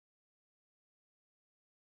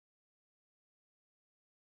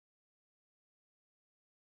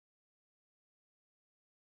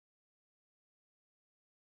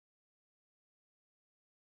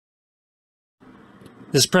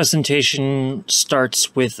This presentation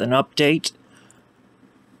starts with an update.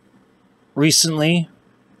 Recently,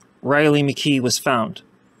 Riley McKee was found.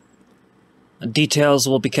 Details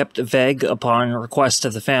will be kept vague upon request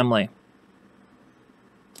of the family.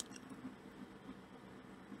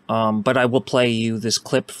 But I will play you this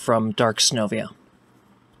clip from Dark Snovia.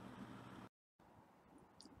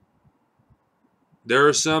 There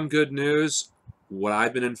is some good news. What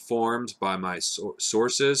I've been informed by my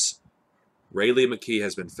sources, Riley McKee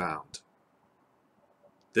has been found.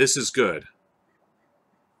 This is good,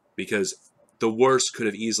 because the worst could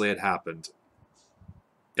have easily had happened.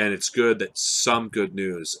 And it's good that some good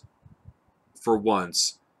news, for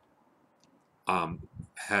once,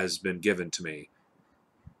 has been given to me.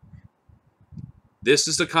 This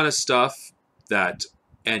is the kind of stuff that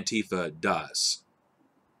Antifa does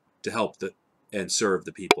to help and serve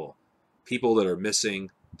the people. People that are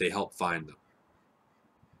missing, they help find them.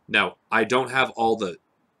 Now, I don't have all the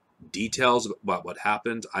details about what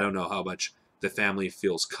happened. I don't know how much the family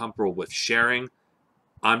feels comfortable with sharing.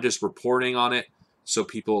 I'm just reporting on it so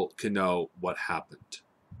people can know what happened.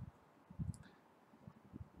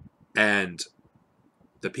 And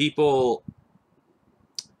the people,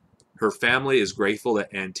 her family is grateful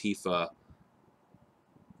that Antifa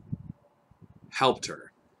helped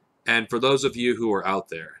her. And for those of you who are out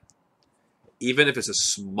there, even if it's a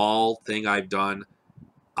small thing I've done,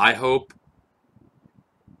 I hope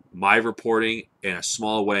my reporting in a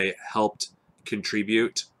small way helped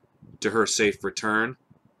contribute to her safe return.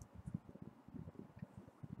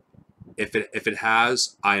 If it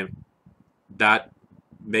has, that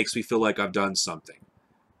makes me feel like I've done something,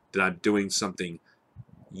 that I'm doing something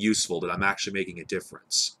useful, that I'm actually making a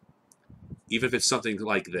difference. Even if it's something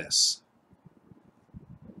like this.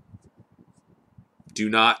 Do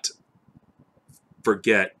not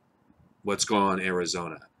forget what's going on in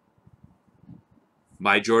Arizona.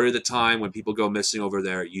 Majority of the time when people go missing over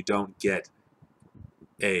there, you don't get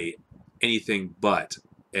anything but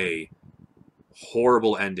a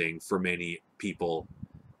horrible ending for many people.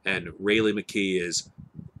 And Riley McKee is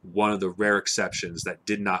one of the rare exceptions that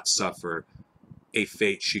did not suffer a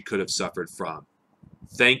fate she could have suffered from.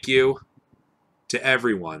 Thank you to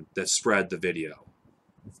everyone that spread the video.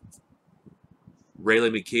 Riley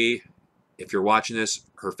McKee, if you're watching this,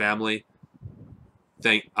 her family,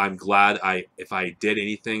 I'm glad if I did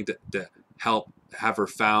anything to help have her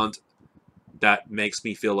found, that makes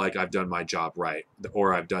me feel like I've done my job right,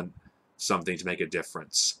 or I've done something to make a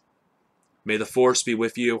difference. May the force be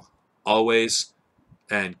with you always,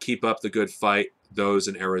 and keep up the good fight, those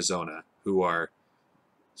in Arizona who are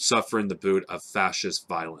suffering the boot of fascist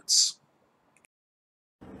violence.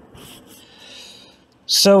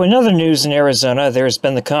 So in other news in Arizona, there's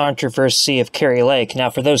been the controversy of Kari Lake. Now,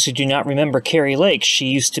 for those who do not remember Kari Lake, she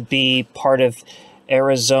used to be part of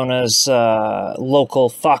Arizona's local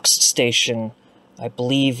Fox station. I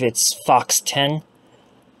believe it's Fox 10.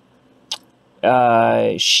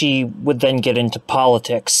 She would then get into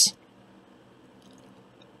politics.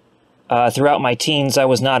 Throughout my teens, I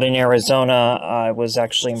was not in Arizona. I was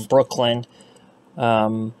actually in Brooklyn.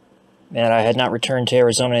 And I had not returned to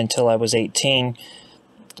Arizona until I was 18.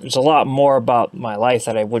 There's a lot more about my life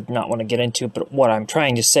that I would not want to get into, but what I'm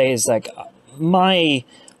trying to say is, like, my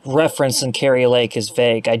reference in Kari Lake is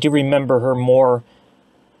vague. I do remember her more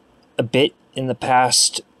a bit in the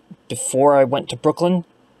past before I went to Brooklyn,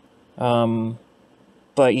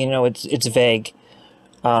 but, you know, it's vague.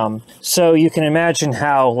 So you can imagine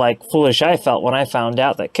how, like, foolish I felt when I found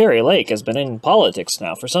out that Kari Lake has been in politics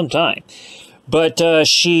now for some time. But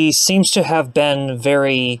she seems to have been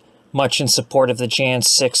very much in support of the Jan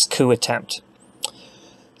 6 coup attempt.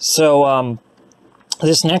 So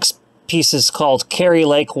this next piece is called Kari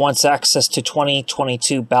Lake Wants Access to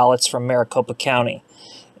 2022 Ballots from Maricopa County.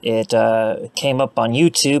 It came up on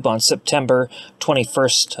YouTube on September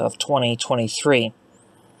 21st of 2023.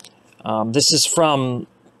 This is from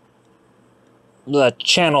the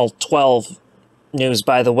Channel 12 news,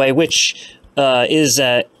 by the way, which is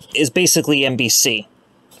basically NBC.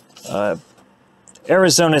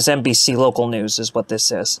 Arizona's NBC local news is what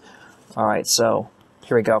this is. All right, so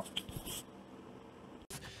here we go.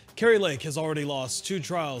 Kari Lake has already lost 2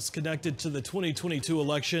 trials connected to the 2022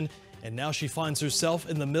 election, and now she finds herself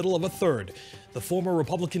in the middle of a third. The former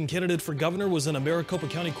Republican candidate for governor was in a Maricopa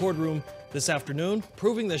County courtroom this afternoon,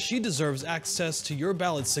 proving that she deserves access to your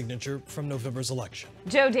ballot signature from November's election.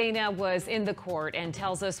 Joe Dana was in the court and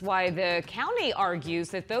tells us why the county argues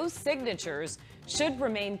that those signatures should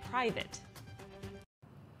remain private.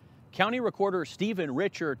 County Recorder Stephen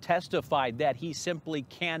Richer testified that he simply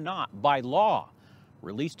cannot, by law,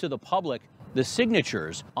 release to the public the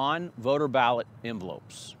signatures on voter ballot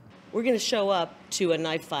envelopes. We're going to show up to a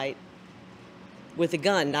knife fight with a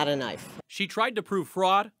gun, not a knife. She tried to prove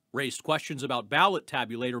fraud, raised questions about ballot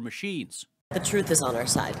tabulator machines. The truth is on our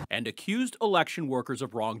side. And accused election workers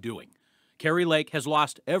of wrongdoing. Kari Lake has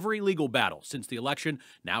lost every legal battle since the election.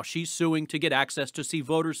 Now she's suing to get access to see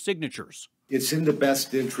voters' signatures. It's in the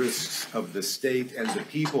best interests of the state and the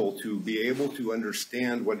people to be able to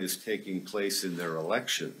understand what is taking place in their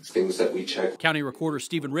elections. Things that we check. County Recorder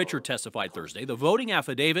Stephen Richard testified Thursday the voting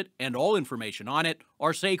affidavit and all information on it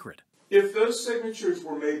are sacred. If those signatures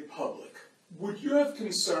were made public, would you have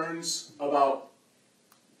concerns about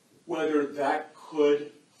whether that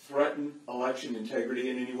could threaten election integrity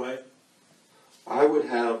in any way? I would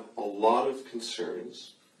have a lot of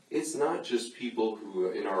concerns. It's not just people who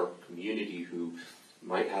are in our community who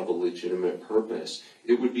might have a legitimate purpose.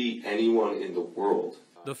 It would be anyone in the world.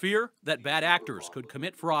 The fear that bad actors could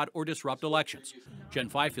commit fraud or disrupt elections. Jen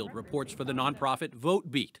Fifield reports for the nonprofit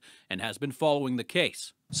Vote Beat and has been following the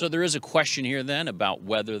case. So there is a question here then about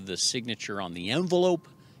whether the signature on the envelope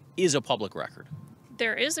is a public record.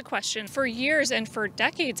 There is a question. For years and for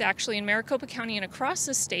decades, actually, in Maricopa County and across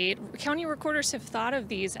the state, county recorders have thought of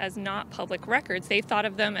these as not public records. They thought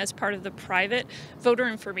of them as part of the private voter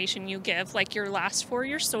information you give, like your last four,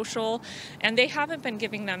 your social, and they haven't been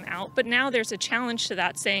giving them out. But now there's a challenge to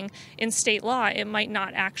that, saying in state law, it might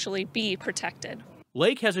not actually be protected.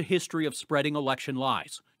 Lake has a history of spreading election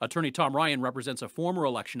lies. Attorney Tom Ryan represents a former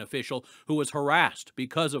election official who was harassed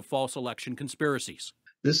because of false election conspiracies.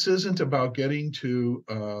 This isn't about getting to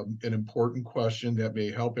an important question that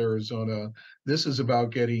may help Arizona. This is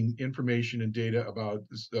about getting information and data about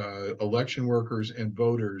election workers and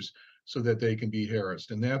voters so that they can be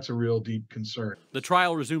harassed. And that's a real deep concern. The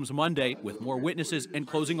trial resumes Monday with more witnesses and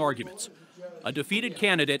closing arguments. A defeated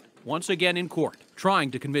candidate once again in court,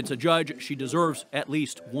 trying to convince a judge she deserves at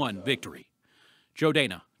least one victory. Joe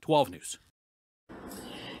Dana, 12 News.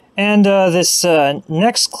 And this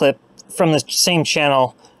next clip from the same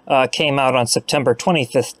channel came out on September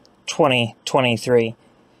 25th, 2023.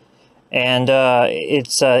 And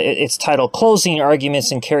it's titled Closing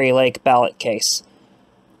Arguments in Kari Lake Ballot Case.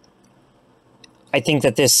 I think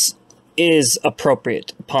that this is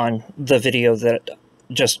appropriate upon the video that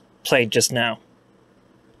just played just now.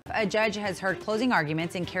 A judge has heard closing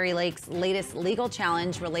arguments in Kari Lake's latest legal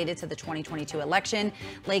challenge related to the 2022 election.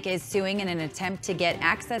 Lake is suing in an attempt to get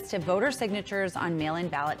access to voter signatures on mail-in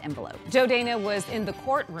ballot envelopes. Joe Dana was in the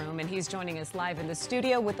courtroom, and he's joining us live in the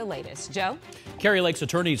studio with the latest. Joe? Kari Lake's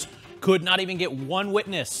attorneys could not even get one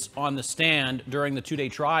witness on the stand during the two-day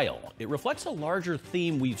trial. It reflects a larger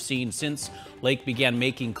theme we've seen since Lake began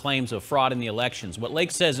making claims of fraud in the elections. What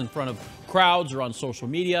Lake says in front of crowds or on social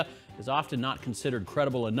media is often not considered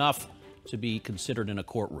credible enough to be considered in a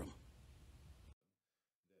courtroom.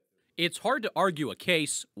 It's hard to argue a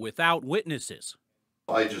case without witnesses.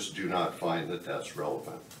 I just do not find that that's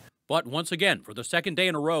relevant. But once again, for the second day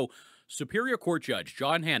in a row, Superior Court Judge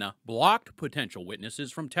John Hanna blocked potential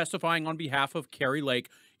witnesses from testifying on behalf of Kari Lake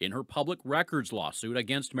in her public records lawsuit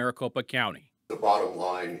against Maricopa County. The bottom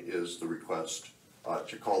line is the request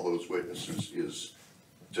to call those witnesses is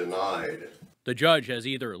denied. The judge has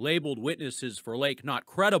either labeled witnesses for Lake not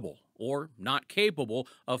credible or not capable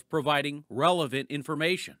of providing relevant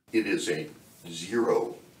information. It is a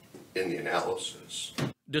 0 in the analysis.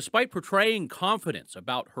 Despite portraying confidence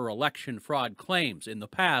about her election fraud claims in the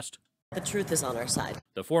past, The truth is on our side.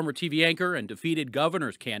 the former TV anchor and defeated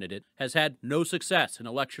governor's candidate has had no success in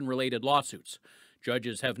election-related lawsuits.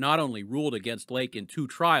 Judges have not only ruled against Lake in 2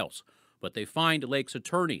 trials, but they fined Lake's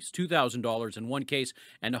attorneys $2,000 in one case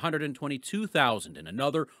and $122,000 in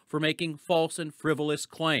another for making false and frivolous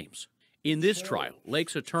claims. In this trial,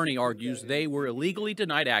 Lake's attorney argues they were illegally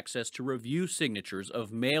denied access to review signatures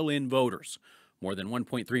of mail-in voters, more than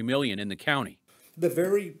 1.3 million in the county. The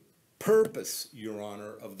very purpose, Your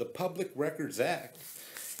Honor, of the Public Records Act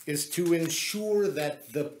is to ensure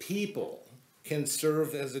that the people can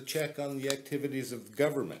serve as a check on the activities of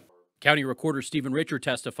government. County Recorder Stephen Richard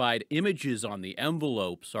testified images on the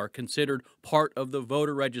envelopes are considered part of the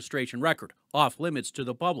voter registration record, off limits to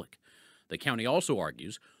the public. The county also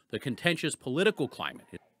argues the contentious political climate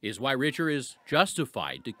is why Richard is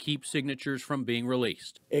justified to keep signatures from being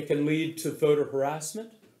released. It can lead to voter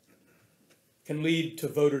harassment, can lead to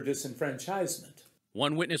voter disenfranchisement.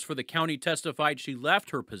 One witness for the county testified she left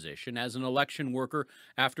her position as an election worker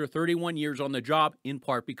after 31 years on the job, in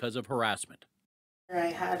part because of harassment. I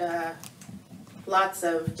had lots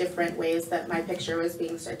of different ways that my picture was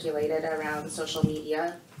being circulated around social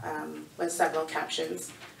media with several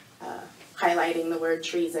captions highlighting the word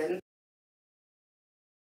treason.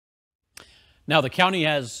 Now, the county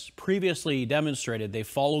has previously demonstrated they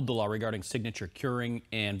followed the law regarding signature curing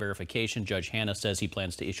and verification. Judge Hanna says he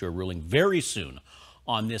plans to issue a ruling very soon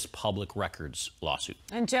on this public records lawsuit.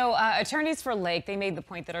 And Joe, attorneys for Lake, they made the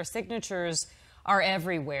point that our signatures are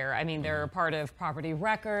everywhere. I mean, they're a part of property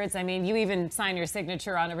records. I mean, you even sign your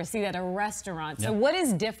signature on a receipt at a restaurant. So what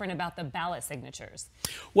is different about the ballot signatures?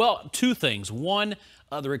 Well, two things. One,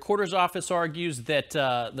 the recorder's office argues that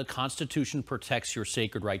the Constitution protects your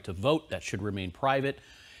sacred right to vote. That should remain private.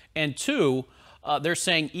 And two, they're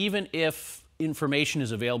saying even if information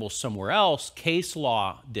is available somewhere else, case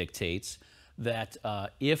law dictates that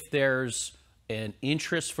if there's an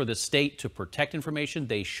interest for the state to protect information,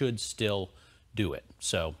 they should still do it.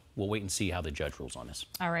 So we'll wait and see how the judge rules on this.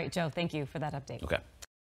 All right, Joe, thank you for that update. Okay.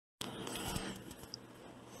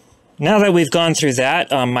 Now that we've gone through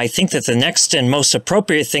that, I think that the next and most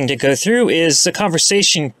appropriate thing to go through is a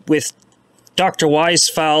conversation with Dr.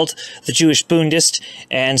 Weisfeld, the Jewish Bundist,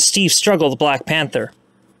 and Steve Struggle, the Black Panther.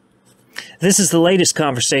 This is the latest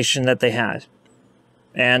conversation that they had,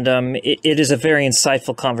 and it is a very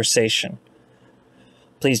insightful conversation.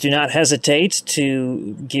 Please do not hesitate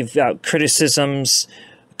to give out criticisms,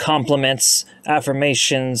 compliments,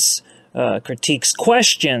 affirmations, critiques,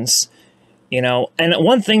 questions, you know. And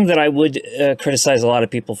one thing that I would criticize a lot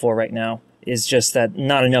of people for right now is just that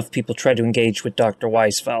not enough people try to engage with Dr.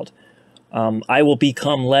 Weisfeld. I will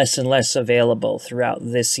become less and less available throughout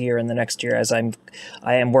this year and the next year as I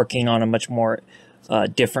am working on a much more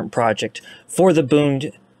different project for the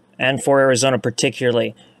Bund and for Arizona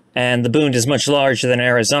particularly. And the Bund is much larger than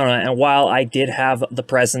Arizona, and while I did have the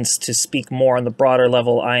presence to speak more on the broader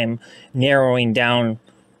level, I am narrowing down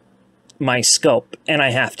my scope, and I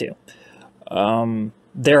have to.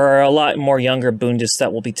 There are a lot more younger Bundists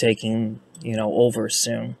that will be taking, you know, over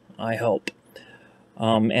soon, I hope.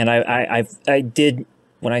 And I did,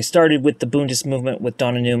 when I started with the Bundist movement with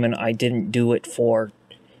Donna Newman, I didn't do it for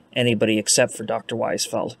anybody except for Dr.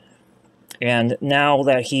 Weisfeld. And now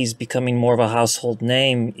that he's becoming more of a household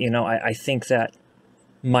name, you know, I think that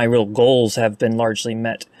my real goals have been largely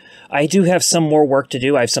met. I do have some more work to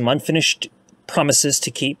do. I have some unfinished promises to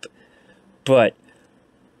keep, but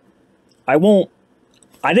I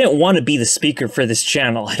didn't want to be the speaker for this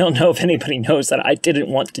channel. I don't know if anybody knows that I didn't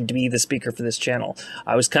want to be the speaker for this channel.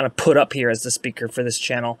 I was kind of put up here as the speaker for this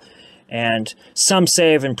channel. And some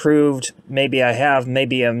say I've improved. Maybe I have,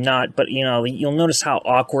 maybe I'm not. But, you know, you'll notice how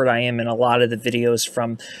awkward I am in a lot of the videos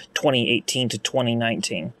from 2018 to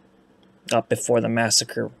 2019, up before the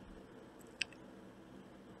massacre.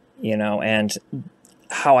 You know, and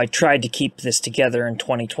how I tried to keep this together in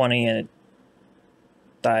 2020, and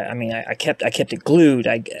I mean, I kept it glued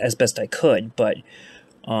as best I could, but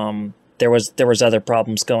there was other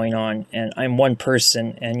problems going on, and I'm one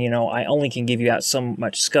person, and you know, I only can give you out so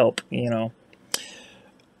much scope. You know,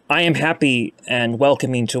 I am happy and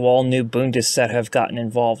welcoming to all new Bundists that have gotten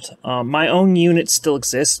involved. My own unit still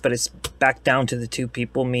exists, but it's back down to the two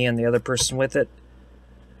people, me and the other person with it.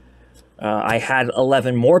 I had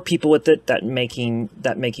 11 more people with it, that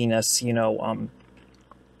making us, you know,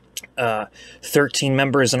 13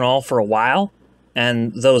 members in all for a while,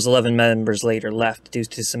 and those 11 members later left due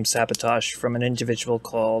to some sabotage from an individual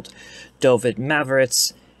called David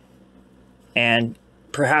Maveritz, and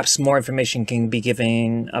perhaps more information can be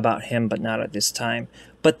given about him, but not at this time.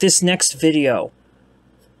 But this next video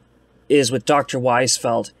is with Dr.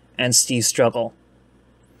 Weisfeld and Steve Struggle.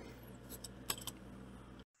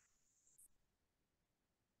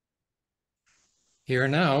 Here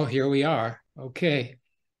now, here we are. Okay.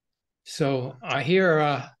 So I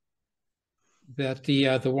hear that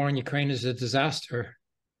the war in Ukraine is a disaster,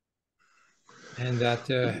 and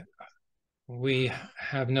that we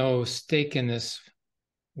have no stake in this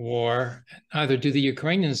war. Neither do the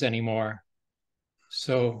Ukrainians anymore.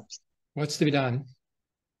 So what's to be done?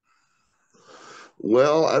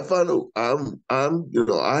 Well, I find you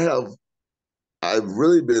know, I've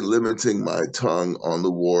really been limiting my tongue on the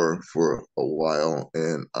war for a while,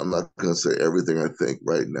 and I'm not going to say everything I think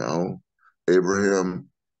right now, Abraham,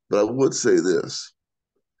 but I would say this.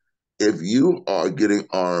 If you are getting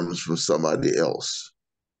arms from somebody else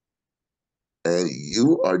and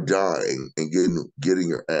you are dying and getting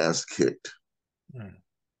your ass kicked,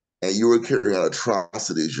 and you are carrying out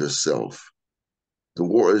atrocities yourself, the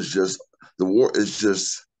war is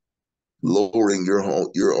just lowering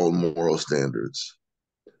your own moral standards.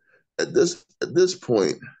 At this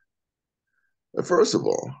point, first of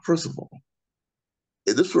all,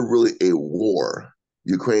 if this were really a war,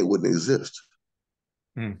 Ukraine wouldn't exist.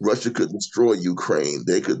 Russia could destroy Ukraine.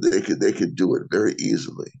 They could do it very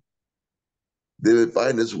easily. They've been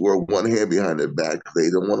fighting this war one hand behind their back. They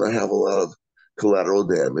don't want to have a lot of collateral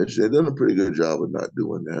damage. They've done a pretty good job of not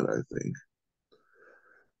doing that, I think.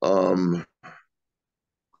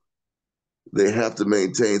 They have to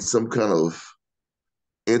maintain some kind of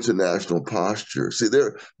international posture. See,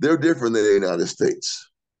 they're different than the United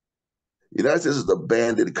States. The United States is a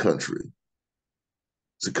bandit country.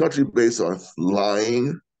 It's a country based on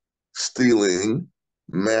lying, stealing,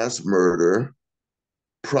 mass murder,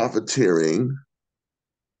 profiteering,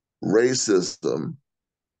 racism.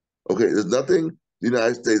 Okay, there's nothing the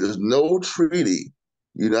United States, there's no treaty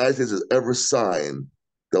the United States has ever signed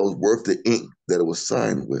that was worth the ink that it was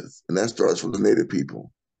signed with. And that starts from the Native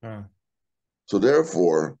people. So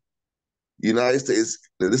therefore, the United States,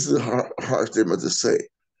 and this is a hard statement to say,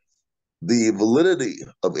 the validity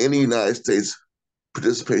of any United States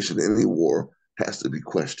participation in any war has to be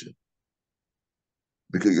questioned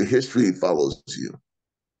because your history follows you.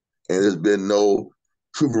 And there's been no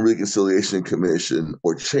Truth and Reconciliation Commission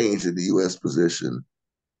or change in the U.S. position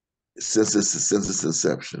since its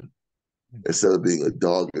inception, instead of being a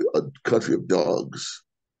country of dogs,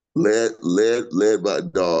 led by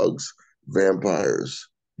dogs, vampires,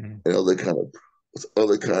 and other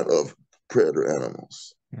kind of predator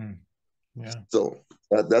animals. So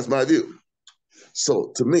that's my view.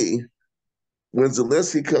 So to me, when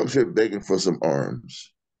Zelensky comes here begging for some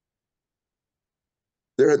arms,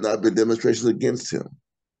 there have not been demonstrations against him.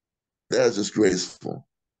 That is disgraceful.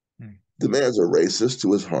 The man's a racist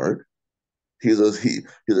to his heart. He's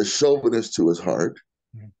a chauvinist to his heart.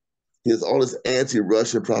 He has all this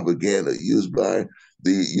anti-Russian propaganda used by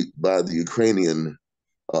the Ukrainian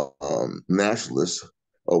nationalists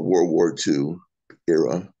of World War II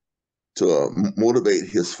era to motivate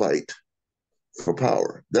his fight for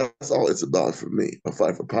power. That's all it's about for me, a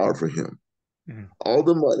fight for power for him. All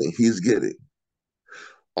the money he's getting,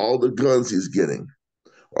 all the guns he's getting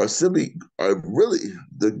the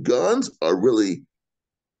guns are really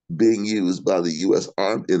being used by the U.S.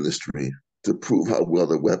 armed industry to prove how well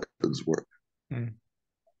their weapons work.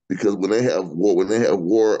 Because when they have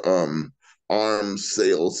war arms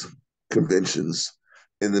sales conventions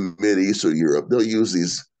in the Mideast or Europe, they'll use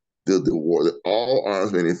the war. All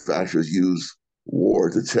arms manufacturers use war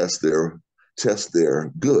to test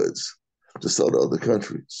their goods to sell to other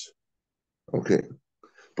countries. Okay.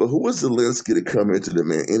 But who is Zelensky to come here to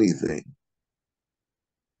demand anything?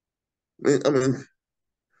 I mean,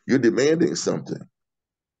 you're demanding something.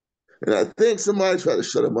 And I think somebody tried to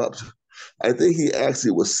shut him up. I think he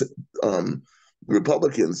actually was,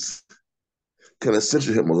 Republicans kind of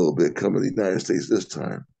censored him a little bit coming to the United States this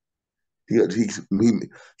time. He met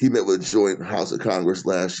with the joint House of Congress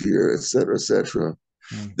last year, et cetera, et cetera.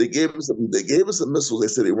 They gave him some missiles they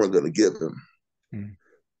said they weren't going to give him.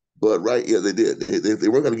 But they did. They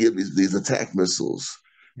weren't going to give these attack missiles,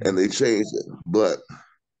 and they changed it. But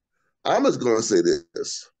I'm just going to say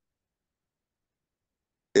this.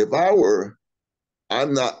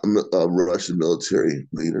 I'm not a Russian military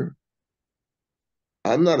leader.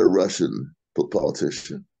 I'm not a Russian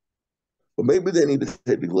politician. But maybe they need to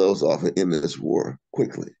take the gloves off and end this war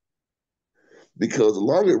quickly. Because the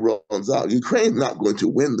longer it runs out, Ukraine's not going to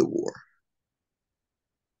win the war.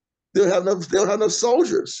 They don't have enough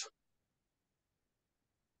soldiers.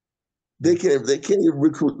 They can't even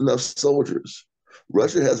recruit enough soldiers.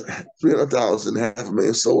 Russia has 300,000,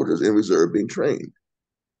 500,000 soldiers in reserve being trained.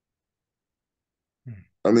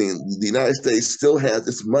 I mean, the United States still has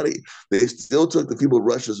its money. They still took the people of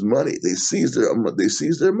Russia's money. They seized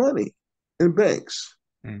their money in banks.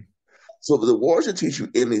 So if the war should teach you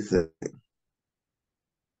anything,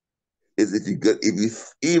 is if you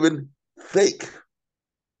even think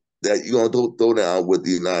that you're going to throw down with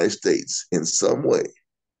the United States in some way,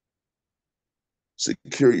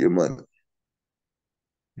 secure your money.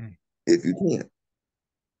 If you can.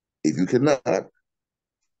 If you cannot,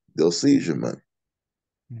 they'll seize your money.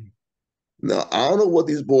 Now, I don't know what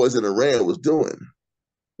these boys in Iran was doing.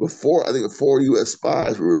 I think 4 U.S.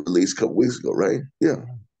 spies were released a couple weeks ago, right? Yeah.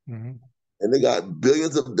 And they got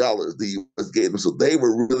billions of dollars the U.S. gave them, so they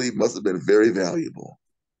must have been very valuable.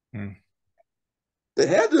 They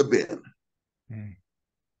had to have been.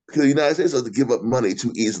 Because the United States doesn't give up money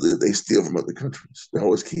too easily that they steal from other countries. They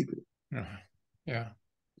always keep it.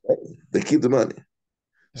 They keep the money.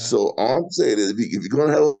 So all I'm saying is if you're going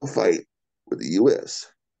to have a fight with the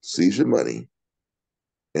U.S., seize your money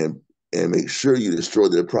and make sure you destroy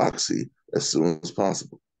their proxy as soon as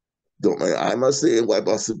possible. I'm not saying wipe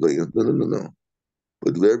out civilians. No.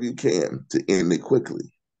 But do whatever you can to end it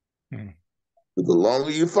quickly. But the longer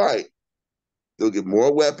you fight, they'll get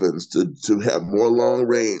more weapons to have more long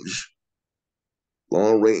range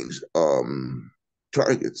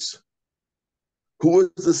targets. Who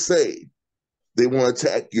is to say They want to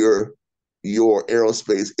attack your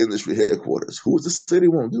aerospace industry headquarters. Who's to say they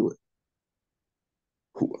won't do it?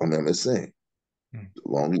 I'm just saying, the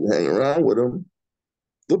longer you hang around with them,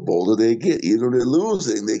 the bolder they get. Even if they're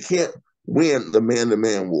losing, they can't win the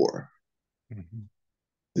man-to-man war.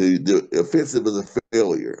 The offensive is a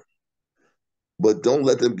failure. But don't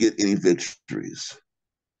let them get any victories.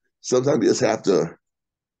 Sometimes you just have to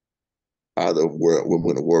either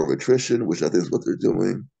win a war of attrition, which I think is what they're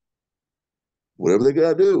doing. Whatever they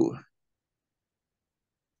got to do.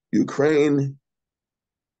 Ukraine,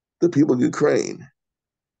 the people of Ukraine,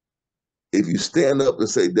 if you stand up and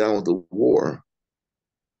say down with the war,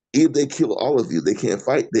 if they kill all of you, they can't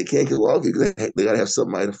fight. They can't kill all of you. They got to have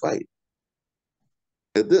somebody to fight.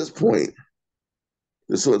 At this point,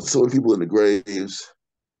 there's so many people in the graves,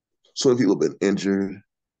 so many people have been injured,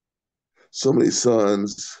 so many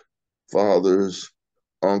sons, fathers,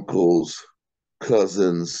 uncles,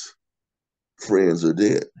 cousins, friends are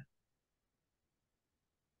dead.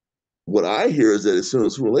 What I hear is that as soon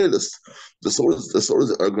as we're later, the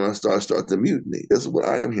soldiers are going to start the mutiny. That's what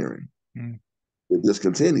I'm hearing. If this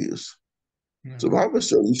continues. So if I'm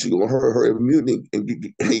concerned, you should go hurry up and mutiny and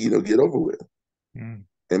get over with. And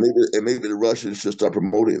maybe the Russians should start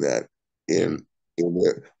promoting that in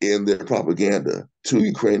their propaganda to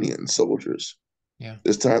Ukrainian soldiers. Yeah.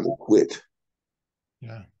 It's time to quit.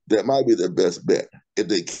 Yeah. That might be their best bet. If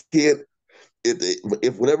they can't,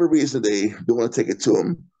 if whatever reason they don't want to take it to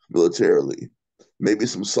them militarily, maybe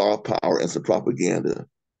some soft power and some propaganda,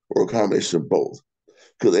 or a combination of both.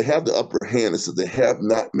 Because they have the upper hand, and so they have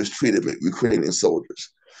not mistreated Ukrainian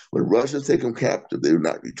soldiers. When Russians take them captive, they do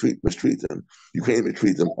not mistreat them. Ukraine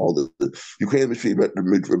mistreat them Ukraine mistreat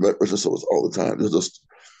Russian soldiers all the time. There's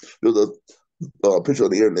a picture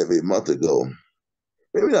on the internet maybe a month ago,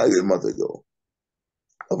 maybe not even a month ago,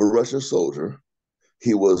 of a Russian soldier.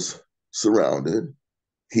 He was surrounded.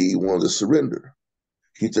 He wanted to surrender.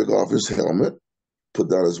 He took off his helmet, put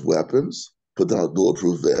down his weapons, put down a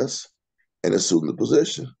bulletproof vest, and assumed the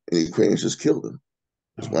position. And the Ukrainians just killed him.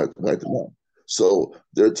 Just wiped them out. So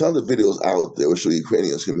there are tons of videos out there which show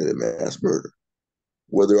Ukrainians committed mass murder,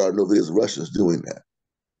 where there are no videos of Russians doing that.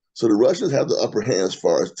 So the Russians have the upper hand as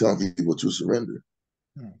far as telling people to surrender.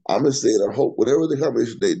 I'm just saying, I hope whatever the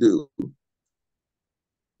combination they do,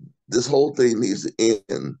 this whole thing needs to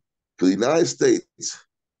end. For the United States,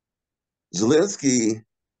 Zelensky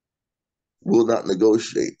will not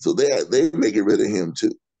negotiate. So they may get rid of him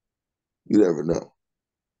too. You never know.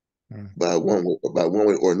 By one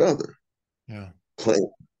way or another. Yeah.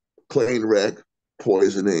 Plane wreck,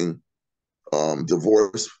 poisoning,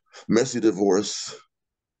 divorce, messy divorce.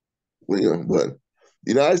 But the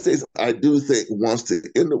United States, I do think, wants to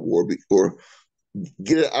end the war or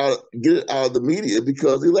get it out of the media,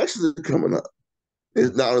 because the elections are coming up.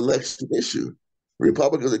 It's not an election issue.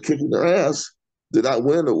 Republicans are kicking their ass. They're not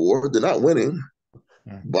winning the war. They're not winning.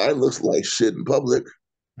 Biden looks like shit in public.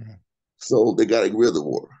 So they got to get rid of the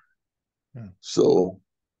war. So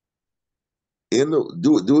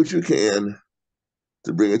do what you can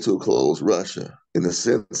to bring it to a close, Russia, in the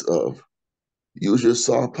sense of use your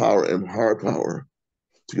soft power and hard power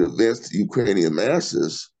to convince the Ukrainian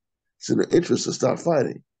masses it's in their interest to stop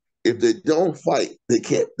fighting. If they don't fight, they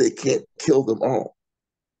can't kill them all.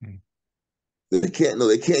 They can't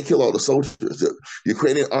kill all the soldiers. The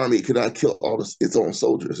Ukrainian army cannot kill all its own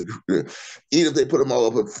soldiers. Even if they put them all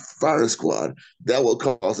up a firing squad, that will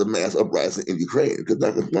cause a mass uprising in Ukraine, because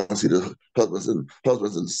they're not going to see the husbands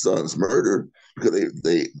and sons murdered because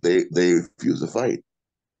they refuse to fight.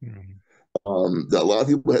 A lot of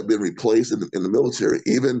people have been replaced in the military.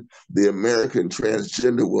 Even the American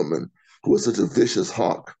transgender woman who was such a vicious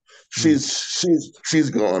hawk, she's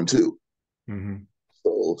gone too.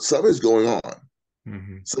 So something's going on.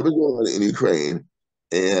 Something's going on in Ukraine,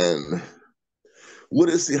 and we'll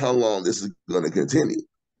just see how long this is going to continue.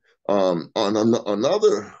 On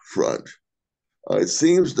another front, it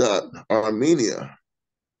seems that Armenia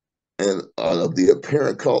and the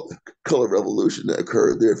apparent color revolution that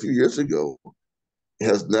occurred there a few years ago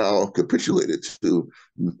has now capitulated to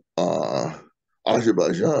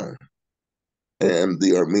Azerbaijan, and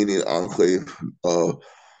the Armenian enclave of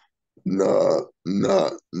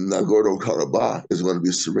Nagorno-Karabakh is going to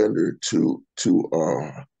be surrendered to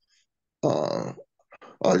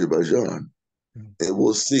Azerbaijan. And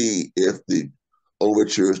we'll see if the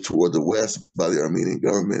overtures toward the West by the Armenian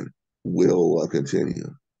government will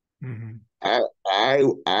continue. I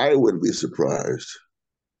wouldn't be surprised.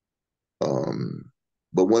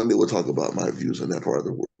 But one day we'll talk about my views on that part of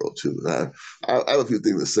the world too. I have a few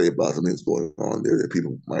things to say about some things going on there that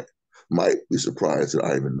people might be surprised that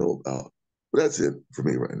I even know about. But that's it for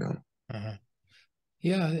me right now.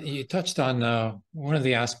 Yeah, you touched on one of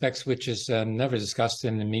the aspects which is never discussed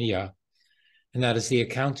in the media, and that is the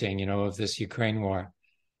accounting, you know, of this Ukraine war.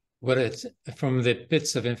 What it's from the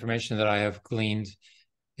bits of information that I have gleaned,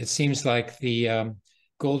 it seems like the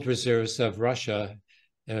gold reserves of Russia,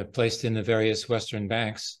 placed in the various Western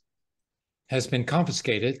banks, has been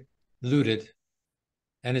confiscated, looted,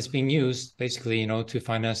 and is being used basically, you know, to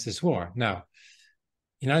finance this war. Now,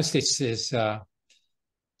 the United States is,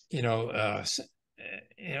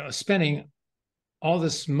 spending all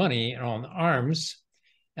this money on arms,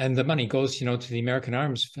 and the money goes, you know, to the American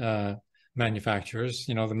arms manufacturers,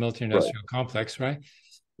 you know, the military-industrial complex, right?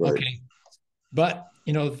 Okay, but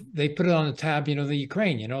you know, they put it on the tab, you know, the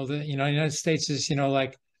Ukraine, you know, the United States is, you know,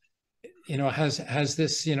 like, you know, has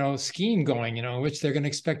this, you know, scheme going, you know, in which they're going to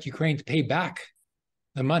expect Ukraine to pay back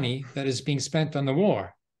the money that is being spent on the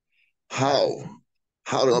war. How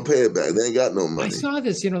do I pay it back? They ain't got no money. I saw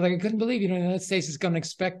this, you know, like I couldn't believe, you know, the United States is going to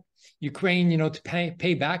expect Ukraine, you know, to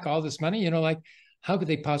pay back all this money, you know, like how could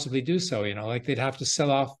they possibly do so? You know, like they'd have to sell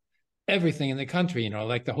off everything in the country, you know,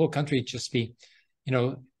 like the whole country just be, you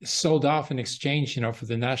know, sold off in exchange, you know, for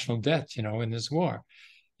the national debt, you know, in this war.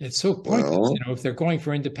 It's so pointless, you know, if they're going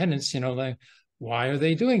for independence, you know, like why are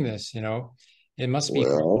they doing this? You know, it must be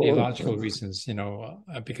for ideological reasons, you know,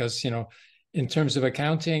 because, you know, in terms of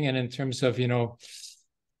accounting and in terms of, you know,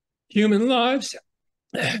 human lives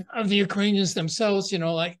of the Ukrainians themselves, you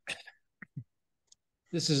know, like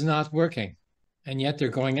this is not working. And yet they're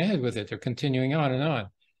going ahead with it. They're continuing on and on.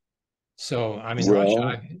 So, I mean,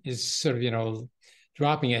 Russia is sort of, you know,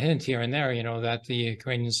 dropping a hint here and there, you know, that the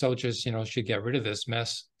Ukrainian soldiers, you know, should get rid of this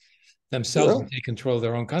mess themselves and take control of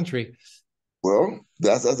their own country. Well,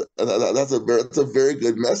 that's a very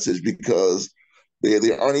good message, because they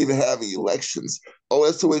aren't even having elections. Oh,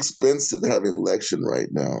 it's too expensive to have an election right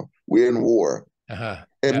now. We're in war. And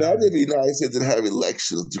imagine if the United States didn't have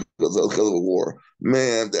elections because of a war.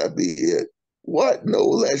 Man, that'd be it. What? No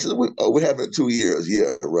elections? We're having it 2 years.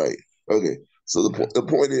 Yeah, right. Okay. So the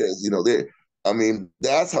point is, you know, I mean,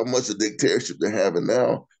 that's how much of dictatorship they're having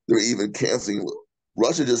now. They're even canceling.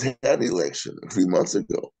 Russia just had an election 3 months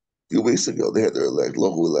ago, a few weeks ago. They had their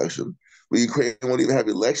local election. But Ukraine won't even have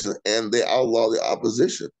elections, and they outlaw the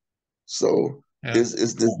opposition. So it's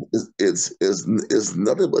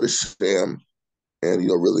nothing but a sham, and you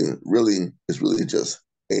know, really, it's really just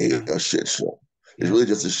a shit show. It's really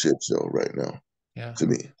just a shit show right now, to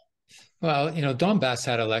me. Well, you know, Donbass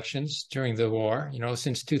had elections during the war. You know,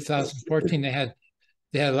 since 2014, they had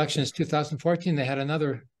elections. 2014, they had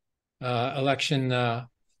another election. I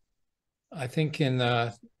think in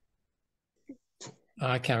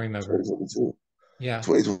I can't remember. 2022. Yeah,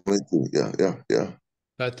 2022. Yeah.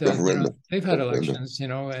 But you know, they've had elections. You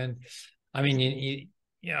know, and I mean,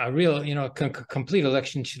 a real, you know, complete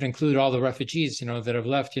election should include all the refugees, you know, that have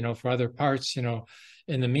left, you know, for other parts, you know,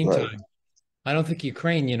 in the meantime. I don't think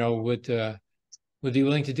Ukraine, you know, would be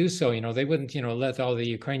willing to do so. You know, they wouldn't, you know, let all the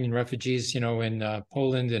Ukrainian refugees, you know, in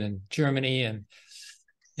Poland and in Germany and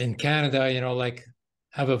in Canada, you know, like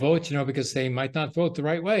have a vote, you know, because they might not vote the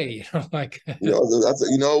right way, you know, like. You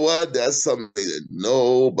know what? That's something that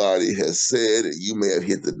nobody has said, and you may have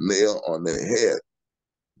hit the nail on the head.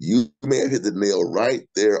 You may have hit the nail right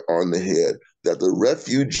there on the head, that the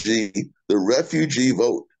refugee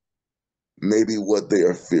vote may be what they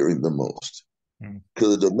are fearing the most.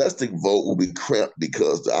 Because the domestic vote will be cramped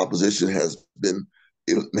because the opposition has been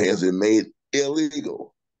made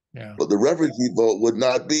illegal. But the refugee vote would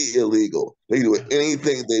not be illegal. They can do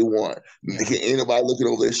anything they want. Can't anybody looking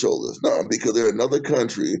over their shoulders. No, because they're another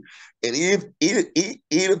country. And even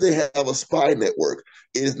if they have a spy network,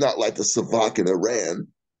 it is not like the Savak in Iran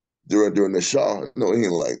during the Shah. No, it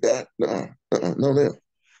ain't like that. No.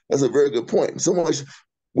 That's a very good point.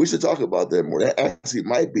 We should talk about that more. That actually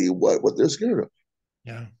might be what they're scared of.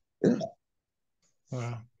 Yeah.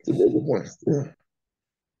 Wow. It's a very good point. Yeah.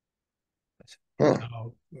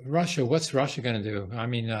 Russia, what's Russia going to do? I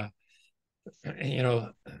mean, you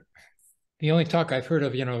know, the only talk I've heard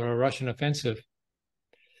of, you know, a Russian offensive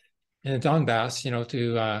in the Donbass, you know,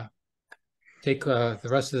 to take the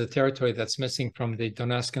rest of the territory that's missing from the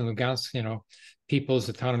Donetsk and Lugansk, you know, people's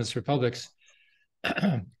autonomous republics.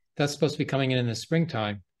 That's supposed to be coming in the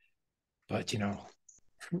springtime. But, you know,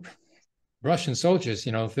 Russian soldiers,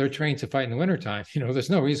 you know, if they're trained to fight in the wintertime, you know, there's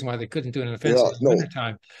no reason why they couldn't do an offensive in the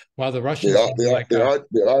wintertime. While the Russians they are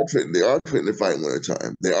trained to fight in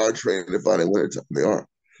wintertime. They are trained to fight in wintertime. They are.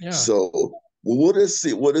 Yeah. So we'll just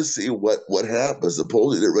see what happens.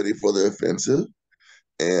 Supposedly they're ready for the offensive.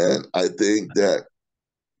 And I think that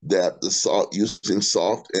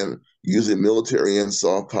using military and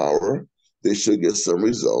soft power, they should get some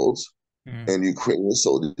results. And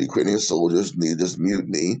Ukrainian soldiers need just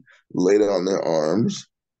mutiny, lay down their arms,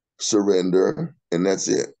 surrender, and that's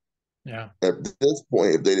it. Yeah. At this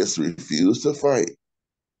point, if they just refuse to fight,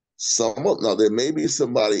 now there may be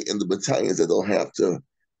somebody in the battalions that don't have to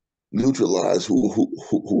neutralize who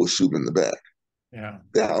will shoot in the back. Yeah.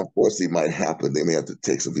 That unfortunately might happen. They may have to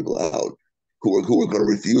take some people out who are going to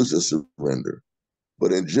refuse to surrender.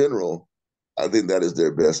 But in general, I think that is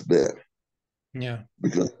their best bet. Yeah.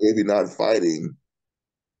 Because if you're not fighting,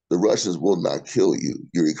 the Russians will not kill you.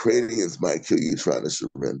 Your Ukrainians might kill you trying to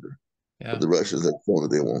surrender. Yeah. But the Russians have shown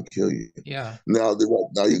that they won't kill you. Yeah. Now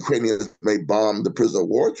Ukrainians may bomb the prisoner of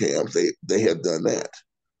war camps. They have done that.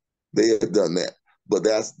 They have done that. But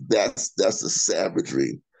that's the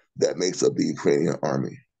savagery that makes up the Ukrainian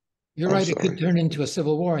army. You're right. It could turn into a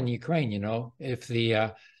civil war in Ukraine, if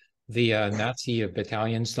the Nazi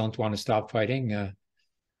battalions don't want to stop fighting. Yeah.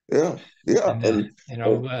 And,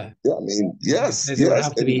 I mean, yes. They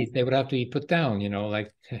would have to be put down,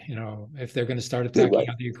 if they're going to start attacking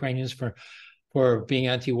other Ukrainians for being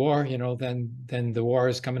anti-war, then the war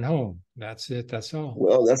is coming home. That's it. That's all.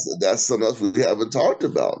 Well, that's something else we haven't talked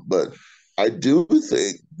about, but I do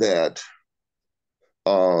think that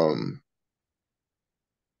the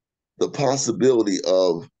possibility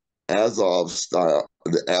of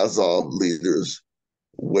the Azov leaders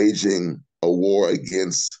waging a war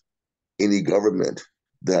against any government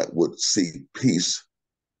that would seek peace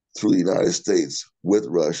through the United States with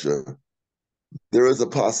Russia, there is a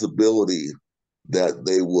possibility that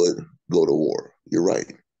they would go to war. You're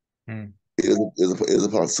right. Mm. It is a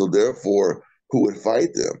possibility. So therefore, who would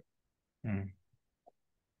fight them? Mm.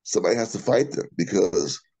 Somebody has to fight them,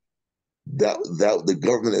 because that the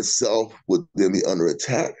government itself would then be under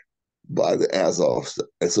attack by the Azov,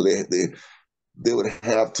 and so they would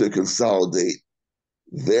have to consolidate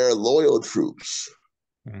their loyal troops.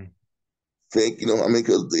 Mm.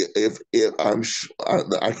 Because if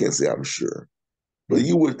I can't say I'm sure, but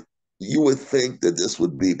you would think that this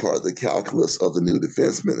would be part of the calculus of the new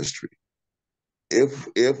defense ministry. If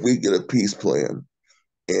we get a peace plan,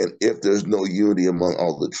 and if there's no unity among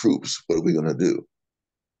all the troops, what are we going to do?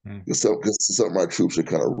 Because some of our troops are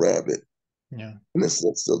kind of rabid. Yeah. In the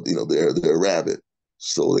sense of, they're rabid.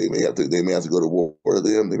 So they may have to go to war with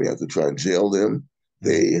them. They may have to try and jail them.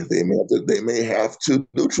 They may have to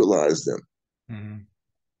neutralize them. Mm-hmm.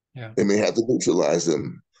 Yeah. They may have to neutralize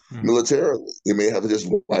them militarily. They may have to just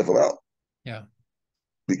wipe them out. Yeah.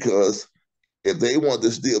 Because if they want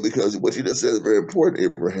this deal, because what you just said is very important,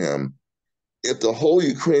 Abraham. If the whole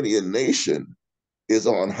Ukrainian nation is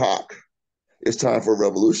on hock, it's time for a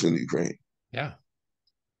revolution in Ukraine. Yeah.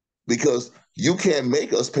 Because you can't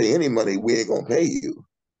make us pay any money. We ain't gonna pay you.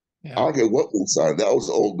 Yeah. I don't care what we signed. That was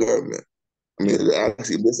the old government. I mean,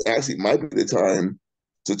 this actually might be the time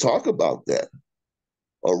to talk about that.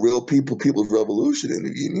 A real people's revolution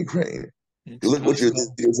in Ukraine. Look what your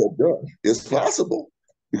leaders have done. It's possible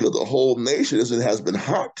because the whole nation has been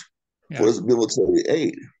hocked for its military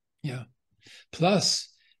aid. Yeah. Plus,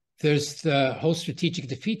 there's the whole strategic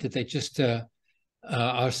defeat that they just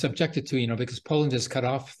are subjected to, because Poland has cut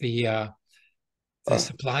off the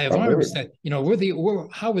supply of arms. That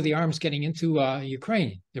how were the arms getting into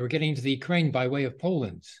Ukraine? They were getting into the Ukraine by way of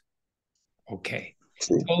Poland. Okay,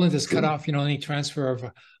 Poland has cut off, any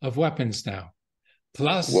transfer of weapons now.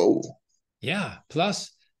 Plus,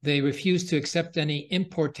 plus they refuse to accept any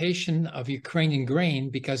importation of Ukrainian grain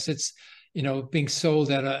because it's, being sold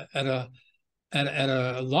at a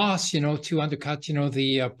loss, to undercut,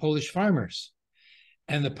 the Polish farmers.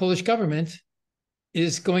 And the Polish government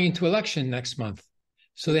is going into election next month.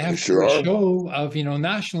 So they have to do a show of,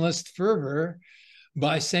 nationalist fervor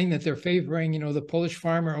by saying that they're favoring, the Polish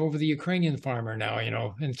farmer over the Ukrainian farmer now,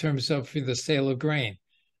 in terms of the sale of grain.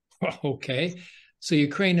 Okay. So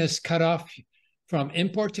Ukraine is cut off from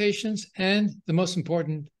importations and the most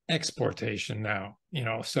important, exportation now,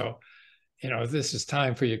 so this is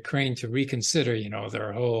time for Ukraine to reconsider,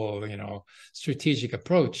 their whole, strategic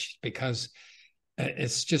approach, because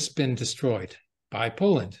it's just been destroyed by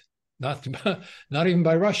Poland, not even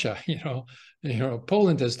by Russia.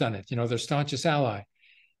 Poland has done it. Their staunchest ally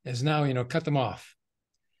is now, cut them off.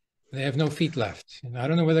 They have no feet left. And I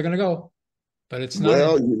don't know where they're going to go, but it's not.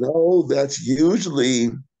 Well, that's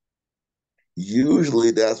usually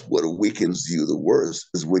that's what weakens you the worst,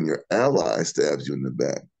 is when your ally stabs you in the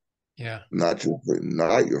back. Yeah. Not your friend.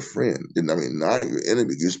 Not your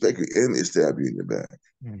enemy. You expect your enemy to stab you in the back.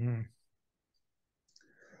 Mm-hmm.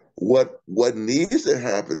 What needs to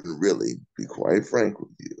happen, really, to be quite frank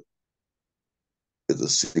with you, is a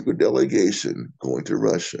secret delegation going to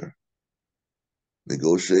Russia,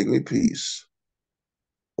 negotiating a peace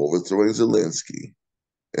overthrowing Zelensky,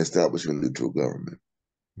 establishing a neutral government.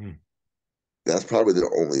 That's probably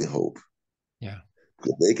their only hope. Yeah.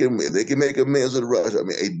 Because they can make amends with Russia. I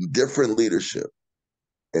mean, a different leadership.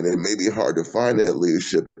 And it may be hard to find that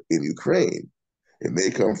leadership in Ukraine. It may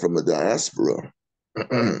come from the diaspora. We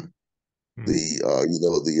are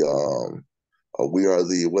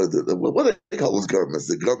the what do they call those governments?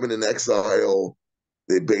 The government in exile.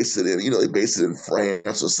 They base it in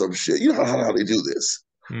France or some shit. You know how they do this.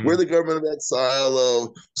 We're the government of exile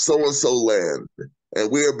of so-and-so land, and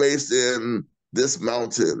we are based in this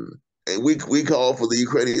mountain, and we call for the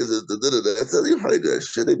Ukrainians. You know how they do that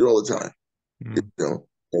shit. They do it all the time. You know,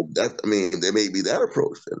 and that, I mean, there may be that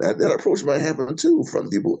approach, and that approach might happen too from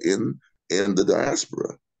people in the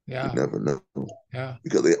diaspora. Yeah. You never know. Yeah.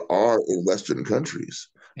 Because they are in Western countries,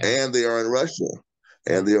 and they are in Russia,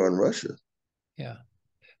 Yeah.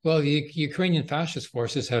 Well, the Ukrainian fascist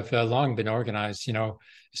forces have long been organized, you know,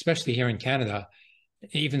 especially here in Canada,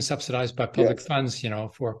 even subsidized by public funds, you know,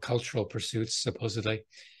 for cultural pursuits, supposedly.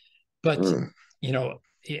 But, you know,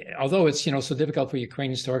 although it's, you know, so difficult for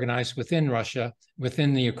Ukrainians to organize within Russia,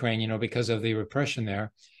 within the Ukraine, you know, because of the repression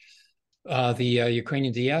there, the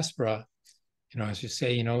Ukrainian diaspora, you know, as you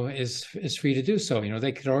say, you know, is free to do so. You know,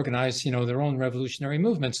 they could organize, you know, their own revolutionary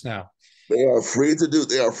movements now. They are free to do.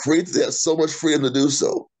 They are free. There's so much freedom to do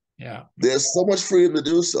so. Yeah. There's so much freedom to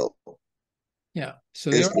do so. Yeah. So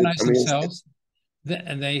they organize themselves,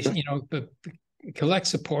 and they, you know, collect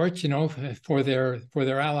support, you know, for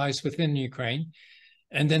their allies within Ukraine,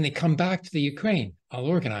 and then they come back to the Ukraine all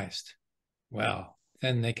organized. Well,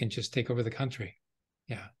 then they can just take over the country.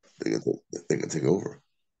 Yeah. They can take over.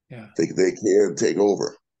 Yeah. They can take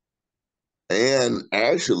over. And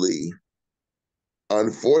actually,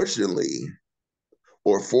 unfortunately,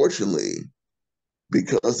 or fortunately,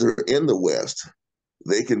 because they're in the West,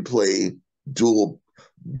 they can play dual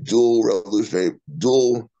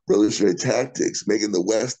revolutionary tactics, making the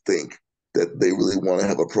West think that they really want to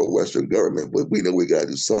have a pro-Western government, but we know we got to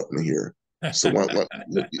do something here. So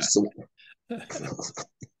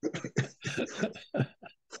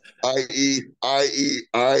i.e.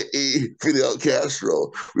 Fidel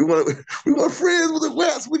Castro. We want friends with the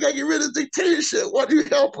West. We got to get rid of dictatorship. Why do you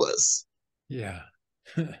help us? Yeah.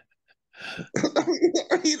 I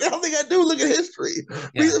mean, all they got to do is look at history.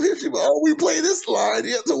 Read the history, but we play this line.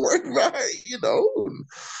 You have to work right, you know.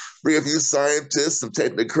 Bring a few scientists, some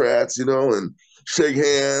technocrats, you know, and shake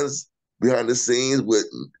hands behind the scenes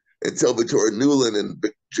and tell Victoria Nuland and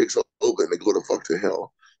Big Chicks Open to go the fuck to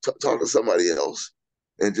hell. Talk to somebody else,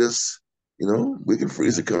 and just, you know, we can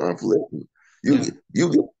freeze the conflict. You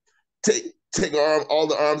take all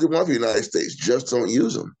the arms you want for the United States, just don't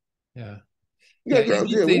use them. Yeah.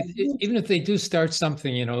 Even if they do start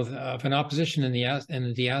something, you know, of an opposition in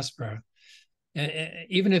the diaspora,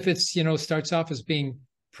 even if it's, you know, starts off as being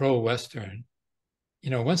pro-Western, you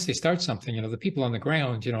know, once they start something, you know, the people on the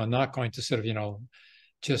ground, you know, are not going to sort of, you know,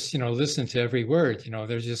 just, you know, listen to every word. You know,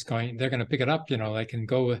 they're going to pick it up, you know, like, and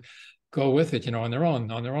go with it, you know, on their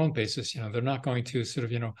own basis. You know, they're not going to sort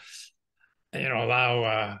of, you know,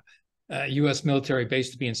 allow a U.S. military base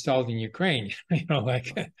to be installed in Ukraine. You know,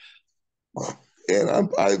 like. And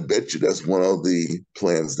I bet you that's one of the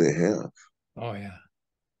plans they have. Oh yeah,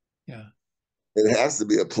 yeah. It has to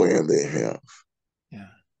be a plan they have. Yeah.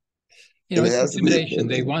 You know, it's intimidation.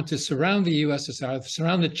 They want to surround the USSR,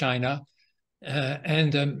 surround China,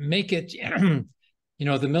 and make it, you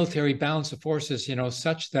know, the military balance of forces, you know,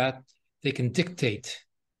 such that they can dictate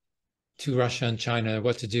to Russia and China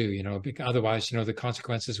what to do. You know, otherwise, you know, the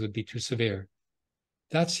consequences would be too severe.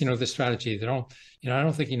 That's, you know, the strategy. They don't, you know, I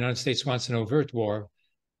don't think the United States wants an overt war.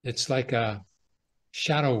 It's like a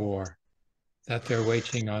shadow war that they're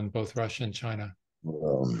waging on both Russia and China.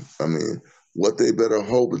 I mean, what they better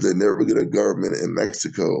hope is they never get a government in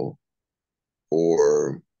Mexico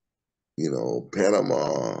or, you know,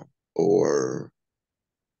 Panama or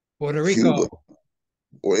Puerto Rico, Cuba,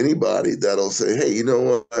 or anybody that'll say, hey, you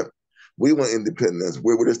know what? We want independence.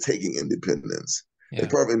 We're just taking independence. Yeah. And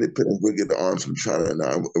part of independence, we're getting the arms from China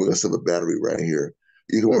now. We're going to set a battery right here.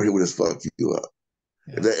 You come over here, we'll just fuck you up.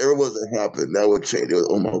 Yeah. If that ever was to happen, that would change.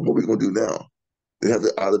 Oh my, what are we going to do now? They have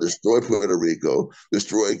to either destroy Puerto Rico, they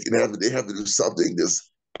have to do something that's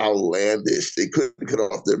outlandish. They couldn't cut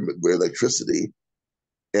off their electricity.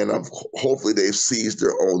 And hopefully they've seized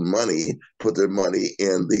their own money, put their money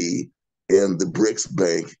in the BRICS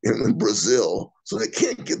bank in Brazil, so they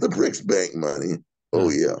can't get the BRICS bank money. Oh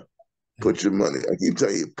yeah. Put your money. I keep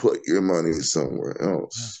telling you, put your money somewhere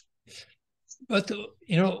else. But,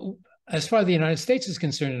 you know, as far as the United States is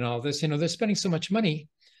concerned in all this, you know, they're spending so much money,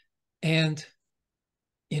 and,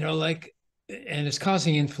 you know, like, it's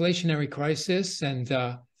causing inflationary crisis, and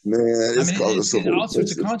man, it's causing all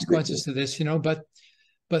sorts of consequences to this, you know. But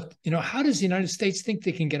you know, how does the United States think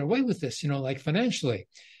they can get away with this, you know, like financially?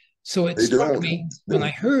 So it struck me when I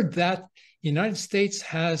heard that the United States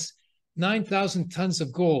has 9,000 tons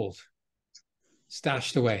of gold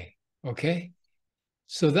stashed away. Okay,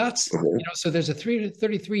 so that's you know, so there's a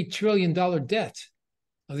 $33 trillion debt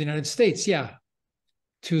of the United States, yeah,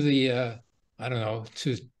 to the I don't know,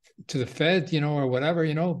 to the Fed, you know, or whatever,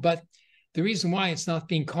 you know. But the reason why it's not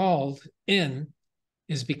being called in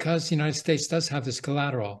is because the United States does have this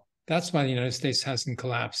collateral. That's why the United States hasn't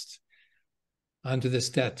collapsed under this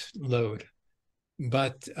debt load.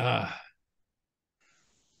 But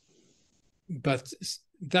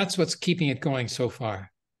that's what's keeping it going so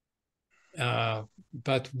far.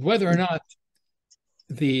 But whether or not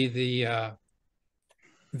the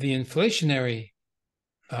inflationary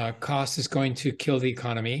cost is going to kill the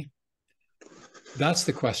economy, that's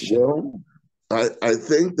the question. Well, I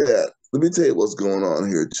think that, let me tell you what's going on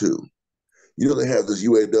here too. You know, they have this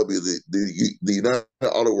UAW, the United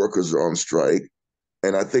Auto Workers are on strike.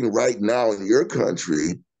 And I think right now in your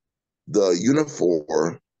country, the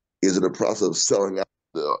Unifor is in the process of selling out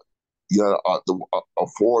the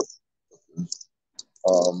fourth.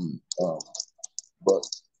 But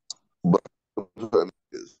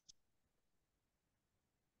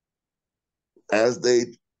as they,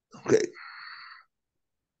 okay,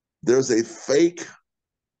 there's a fake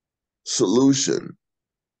solution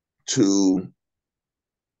to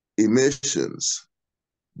emissions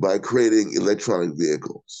by creating electronic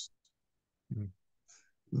vehicles.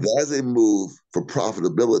 That's a move for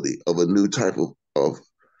profitability of a new type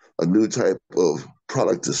of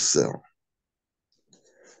product to sell.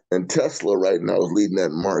 And Tesla right now is leading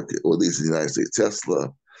that market, or at least in the United States, Tesla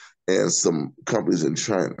and some companies in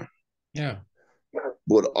China. Yeah.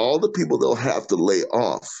 But all the people they'll have to lay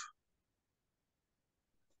off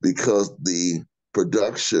because the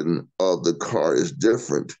production of the car is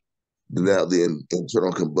different than now the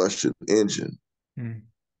internal combustion engine.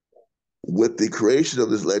 With the creation of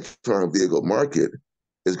this electronic vehicle market,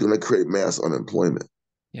 is going to create mass unemployment.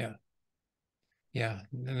 Yeah. Yeah.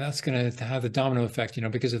 And that's going to have the domino effect, you know,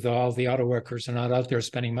 because if all the auto workers are not out there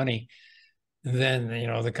spending money, then, you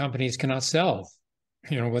know, the companies cannot sell,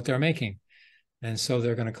 you know, what they're making. And so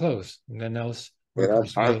they're going to close. And then those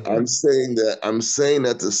workers I'm saying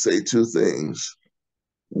that to say two things.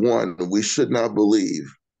 One, we should not believe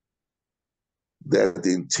that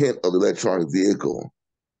the intent of the electronic vehicle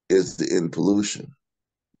is to end pollution.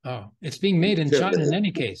 Oh, it's being made in China in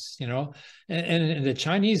any case, you know, and the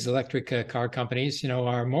Chinese electric car companies, you know,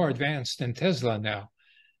 are more advanced than Tesla now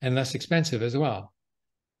and less expensive as well.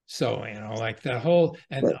 So, you know, like the whole,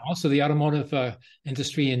 and also the automotive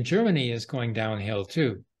industry in Germany is going downhill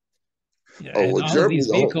too. Yeah, and all of these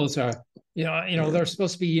vehicles are, you know, they're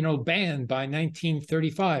supposed to be, you know, banned by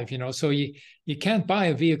 1935, you know, so you can't buy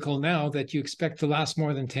a vehicle now that you expect to last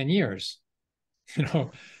more than 10 years, you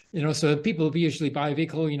know, so people usually buy a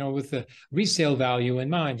vehicle, you know, with the resale value in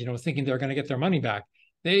mind, you know, thinking they're going to get their money back.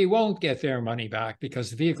 They won't get their money back because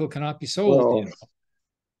the vehicle cannot be sold. Well, you know.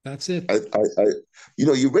 That's it. You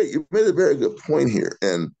know, you made a very good point here.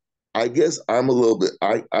 And I guess I'm a little bit,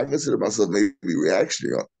 I consider myself maybe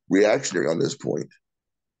reactionary on this point.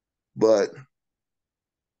 But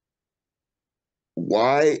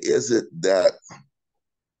why is it that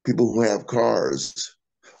people who have cars,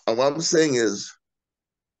 and what I'm saying is,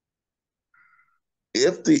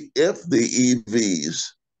 if the EVs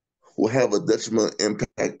will have a detrimental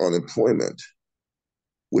impact on employment,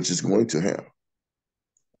 which is going to have,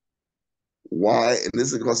 why, and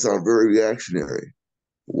this is going to sound very reactionary,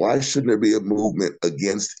 why shouldn't there be a movement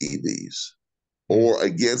against EVs or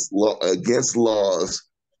against laws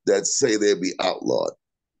that say they'd be outlawed?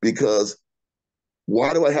 Because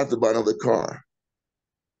why do I have to buy another car?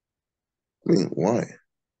 I mean, why?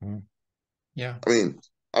 Yeah. I mean,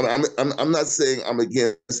 I'm not saying I'm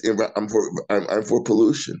against. I'm for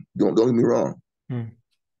pollution. Don't get me wrong.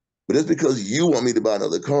 But it's because you want me to buy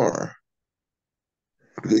another car,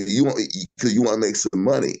 because you want to make some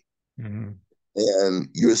money, and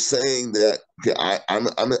you're saying that, okay, I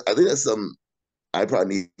think that's something I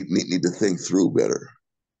probably need to think through better.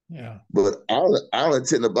 Yeah. But I don't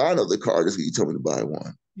intend to buy another car just because you told me to buy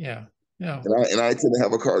one. Yeah. Yeah. And I intend to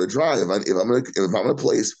have a car to drive. If I'm in a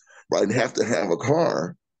place where I have to have a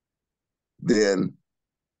car, then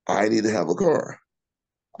I need to have a car.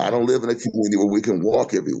 I don't live in a community where we can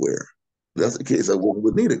walk everywhere. If that's the case, I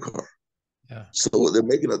would need a car. Yeah. So they're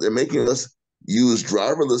making us use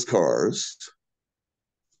driverless cars.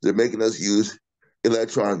 They're making us use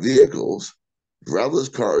electronic vehicles,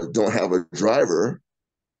 Driverless cars don't have a driver.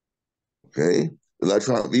 Okay,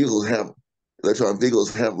 electronic vehicles have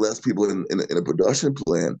less people in a production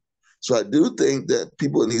plan. So I do think that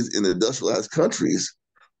people in industrialized countries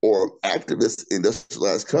or activists in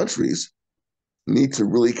industrialized countries need to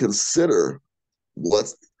really consider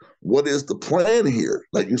what is the plan here.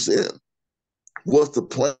 Like you said, what's the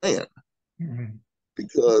plan? Mm-hmm.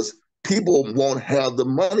 Because people won't have the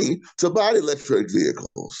money to buy electric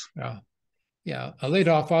vehicles. Yeah, a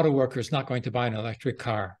laid-off auto worker is not going to buy an electric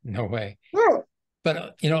car. No way. Yeah.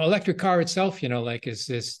 But electric car itself, like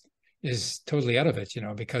is totally out of it,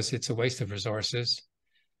 because it's a waste of resources,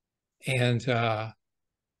 and the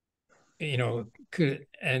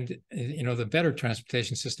better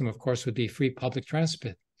transportation system, of course, would be free public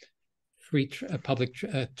transit.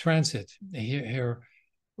 Transit. Here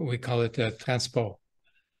we call it transpo.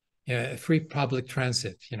 Yeah, free public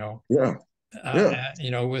transit. Yeah.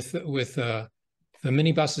 With the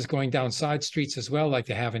minibuses going down side streets as well, like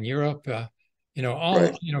they have in Europe. Right.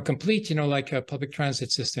 Complete, like a public transit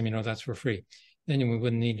system, that's for free. Then we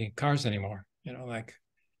wouldn't need any cars anymore, that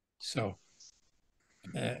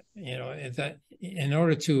in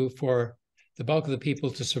order for the bulk of the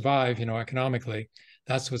people to survive, economically,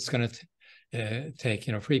 that's what's going to take,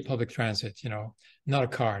 free public transit, not a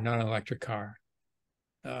car, not an electric car.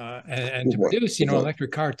 And to produce,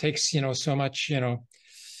 electric car takes, so much in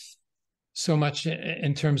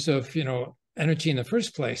terms of, energy in the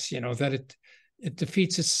first place, that it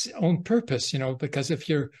defeats its own purpose, because if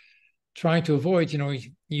you're trying to avoid,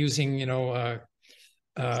 using,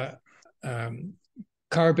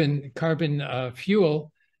 carbon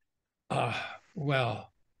fuel,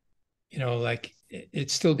 like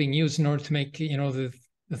it's still being used in order to make, the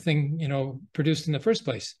thing, produced in the first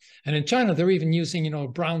place. And in China, they're even using,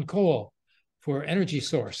 brown coal for energy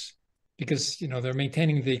source because, they're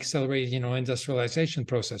maintaining the accelerated, industrialization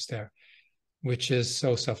process there, which is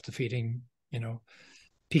so self-defeating.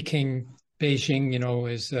 Peking, Beijing,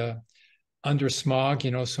 is under smog,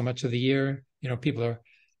 so much of the year. People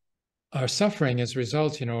are suffering as a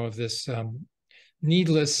result, of this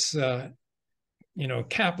needless,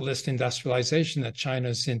 capitalist industrialization that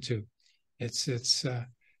China's into. It's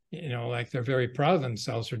like they're very proud of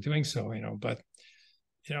themselves for doing so, but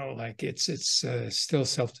like it's still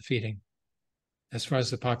self-defeating as far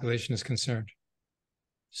as the population is concerned.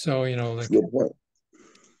 So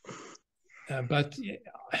but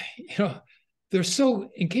they're so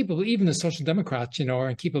incapable. Even the Social Democrats, are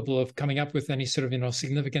incapable of coming up with any sort of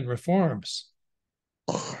significant reforms.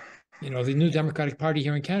 The New Democratic Party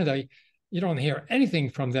here in Canada, you don't hear anything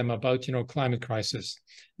from them about climate crisis.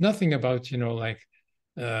 Nothing about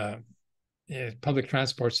public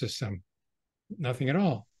transport system. Nothing at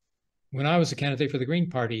all. When I was a candidate for the Green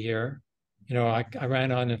Party here, I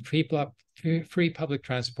ran on a free public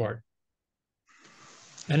transport.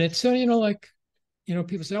 And it's, people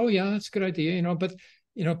say, oh, yeah, that's a good idea, but,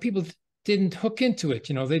 people didn't hook into it.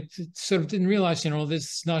 They sort of didn't realize, this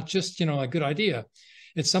is not just, a good idea.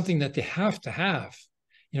 It's something that they have to have.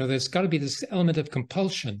 There's got to be this element of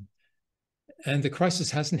compulsion. And the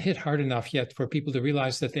crisis hasn't hit hard enough yet for people to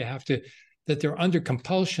realize that that they're under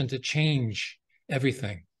compulsion to change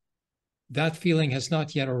everything. That feeling has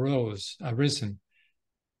not yet arisen.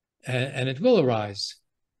 And it will arise.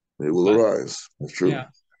 It will arise. That's true. Yeah.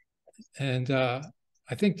 And I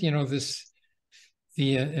think, the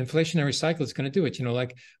inflationary cycle is going to do it.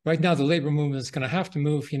 Like right now, the labor movement is going to have to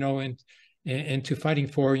move, into fighting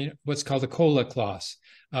for what's called a COLA clause,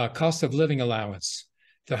 cost of living allowance.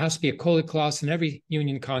 There has to be a COLA clause in every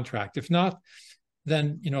union contract. If not,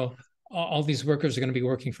 then, all these workers are going to be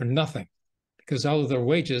working for nothing because all of their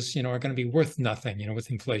wages, are going to be worth nothing,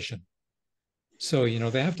 with inflation. So,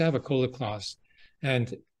 they have to have a COLA clause.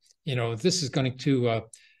 And, this is going to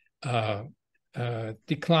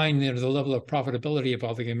decline the level of profitability of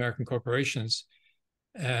all the American corporations.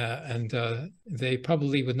 And they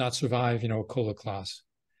probably would not survive, a COLA clause.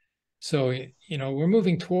 So, we're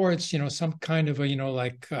moving towards, some kind of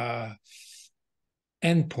a,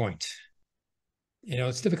 end point.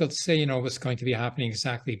 It's difficult to say, what's going to be happening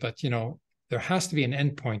exactly, but, there has to be an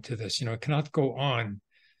end point to this. It cannot go on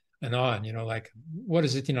and on. What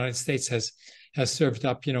is it the United States has served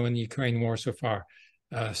up, in the Ukraine war so far?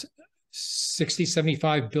 $60,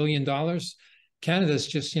 $75 billion. Canada's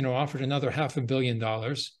just, offered another $500 million.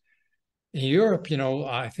 In Europe,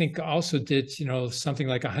 I think also did, something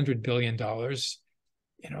like $100 billion.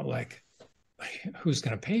 Who's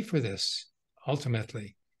going to pay for this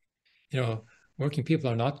ultimately? Working people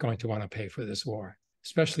are not going to want to pay for this war.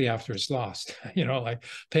 especially after it's lost. You know, like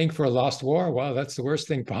paying for a lost war. Wow, that's the worst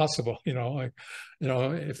thing possible. You know, like, you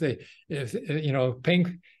know, if you know,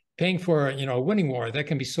 paying for, you know, a winning war, that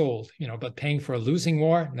can be sold. You know, but paying for a losing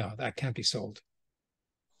war, no, that can't be sold.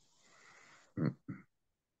 You're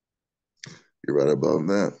right about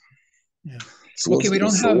that. Yeah. So okay, we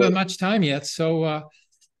don't have much time yet, so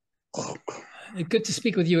good to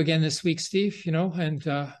speak with you again this week, Steve. You know, and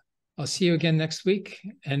I'll see you again next week,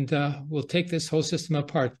 and we'll take this whole system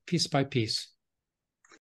apart piece by piece.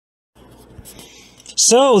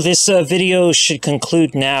 So this video should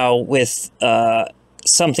conclude now with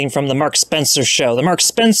something from the Mark Spencer Show. The Mark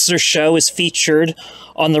Spencer Show is featured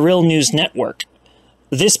on the Real News Network.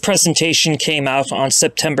 This presentation came out on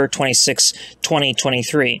September 26,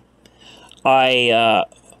 2023. I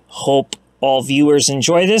hope all viewers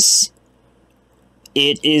enjoy this.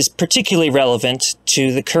 It is particularly relevant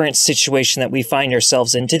to the current situation that we find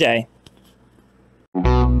ourselves in today.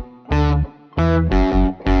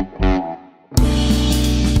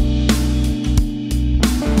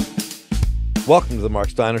 Welcome to the Mark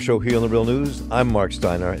Steiner Show here on The Real News. I'm Mark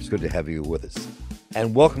Steiner. It's good to have you with us.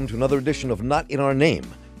 And welcome to another edition of Not in Our Name.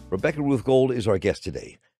 Rebecca Ruth Gold is our guest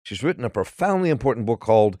today. She's written a profoundly important book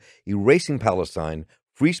called Erasing Palestine,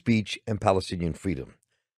 Free Speech and Palestinian Freedom.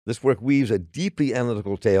 This work weaves a deeply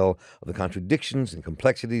analytical tale of the contradictions and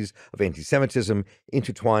complexities of anti-Semitism,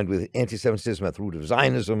 intertwined with anti-Semitism at the root of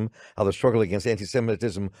Zionism, how the struggle against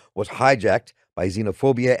anti-Semitism was hijacked by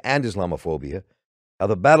xenophobia and Islamophobia, how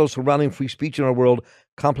the battles surrounding free speech in our world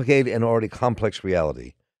complicate an already complex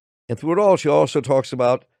reality. And through it all, she also talks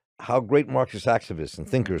about how great Marxist activists and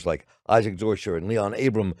thinkers like Isaac Deutscher and Leon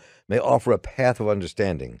Abram may offer a path of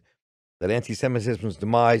understanding, that anti-Semitism's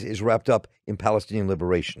demise is wrapped up in Palestinian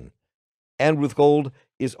liberation. And Ruth Gold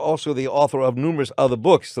is also the author of numerous other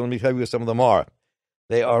books, so let me tell you what some of them are.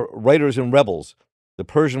 They are Writers and Rebels, The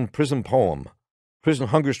Persian Prison Poem, Prison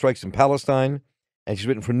Hunger Strikes in Palestine, and she's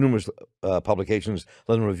written for numerous publications,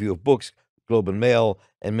 London Review of Books, Globe and Mail,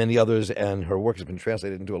 and many others, and her work has been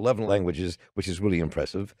translated into 11 languages, which is really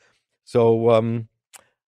impressive. So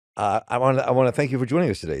I want to thank you for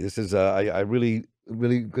joining us today. This is I really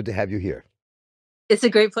good to have you here. It's a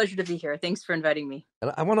great pleasure to be here. Thanks for inviting me.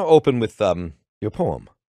 And I want to open with your poem,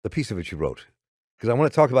 the piece of it you wrote, because I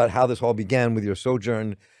want to talk about how this all began with your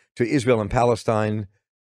sojourn to Israel and Palestine,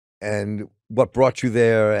 and what brought you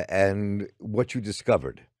there, and what you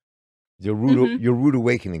discovered, your rude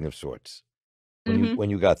awakening of sorts when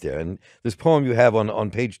you got there. And this poem you have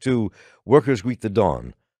on page 2, workers greet the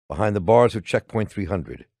dawn behind the bars of checkpoint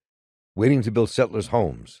 300, waiting to build settlers'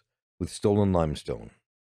 homes with stolen limestone.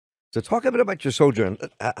 So talk a bit about your sojourn,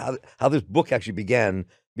 how this book actually began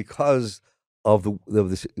because of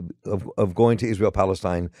going to Israel,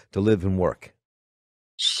 Palestine to live and work.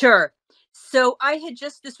 Sure. So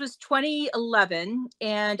this was 2011,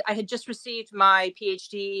 and I had just received my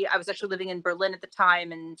PhD. I was actually living in Berlin at the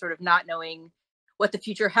time and sort of not knowing what the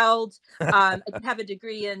future held. I did have a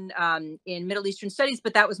degree in Middle Eastern studies,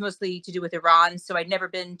 but that was mostly to do with Iran. So I'd never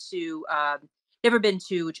been to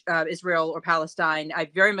Israel or Palestine. I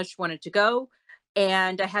very much wanted to go.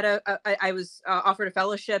 And I was offered a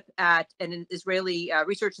fellowship at an Israeli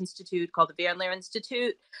research institute called the Van Leer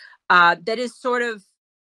Institute that is sort of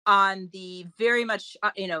on the very much,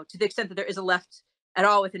 to the extent that there is a left at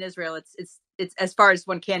all within Israel, it's as far as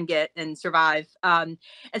one can get and survive. And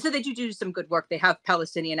so they do some good work. They have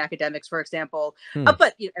Palestinian academics, for example,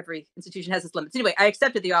 but every institution has its limits. Anyway, I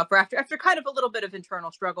accepted the offer after kind of a little bit of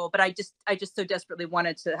internal struggle, but I just so desperately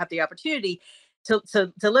wanted to have the opportunity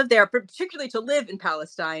to live there, particularly to live in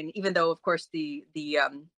Palestine, even though, of course, the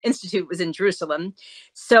institute was in Jerusalem.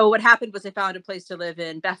 So what happened was I found a place to live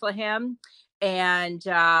in Bethlehem. And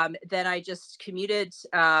then I just commuted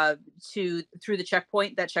through the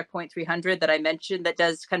checkpoint, that checkpoint 300 that I mentioned, that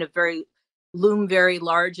does kind of loom very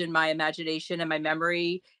large in my imagination and my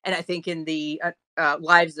memory, and I think in the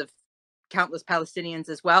lives of countless Palestinians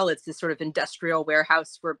as well. It's this sort of industrial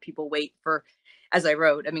warehouse where people wait for, as I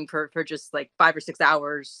wrote, for just like 5 or 6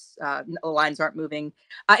 hours. The lines aren't moving.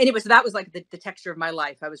 Anyway, so that was like the texture of my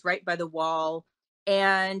life. I was right by the wall.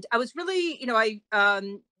 And I was really,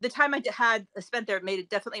 the time I had spent there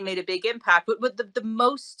definitely made a big impact. But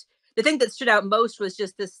the thing that stood out most was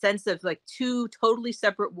just this sense of like two totally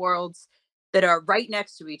separate worlds that are right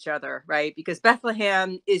next to each other, right? Because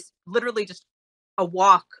Bethlehem is literally just a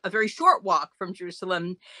very short walk from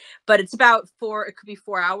Jerusalem, but it's about it could be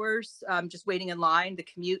 4 hours just waiting in line, the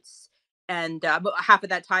commutes. And half of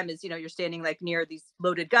that time is, you're standing like near these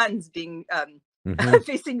loaded guns being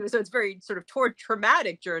facing, so it's very sort of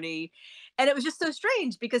traumatic journey. And it was just so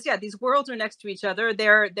strange because, yeah, these worlds are next to each other.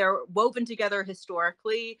 They're woven together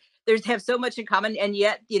historically. They have so much in common, and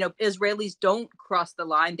yet, Israelis don't cross the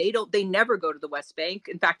line. They never go to the West Bank.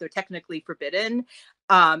 In fact, they're technically forbidden,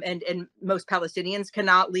 and most Palestinians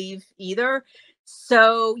cannot leave either.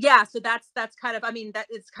 So yeah, so that's kind of, that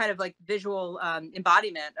it's kind of like visual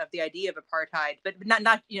embodiment of the idea of apartheid, but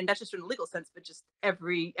not just in a legal sense, but just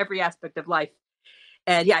every aspect of life.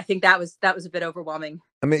 And yeah, I think that was a bit overwhelming.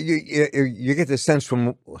 I mean, you get the sense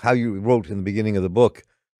from how you wrote in the beginning of the book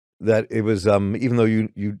that it was, even though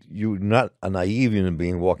you're not a naive human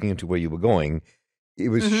being walking into where you were going, it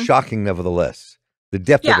was shocking nevertheless. The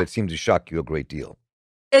depth of it seemed to shock you a great deal.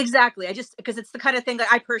 Exactly. Because it's the kind of thing that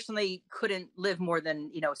I personally couldn't live more than,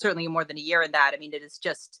 certainly more than a year in that. I mean, it is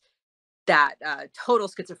just that total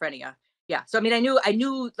schizophrenia. Yeah. So, I mean, I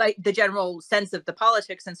knew like the general sense of the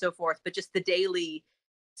politics and so forth, but just the daily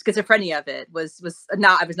schizophrenia of it I was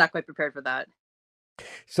not quite prepared for that.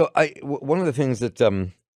 So one of the things that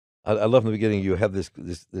I love in the beginning, you have this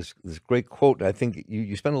great quote, and I think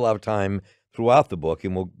you spend a lot of time throughout the book,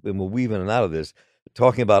 and we'll weave in and out of this,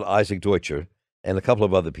 talking about Isaac Deutscher and a couple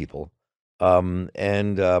of other people, and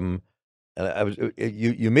I was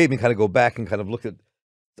you made me kind of go back and kind of look at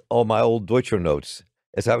all my old Deutscher notes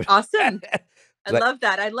as I was awesome. I love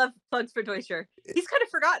that. I love plugs for Deutscher. He's kind of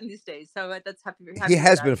forgotten these days, so that's happy. He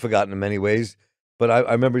has been forgotten in many ways, but I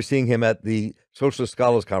remember seeing him at the Socialist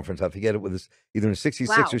Scholars Conference. I forget it was either in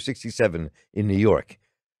 '66 or '67 in New York.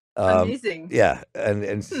 Amazing. Yeah, and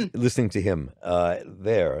listening to him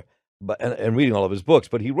there, and reading all of his books.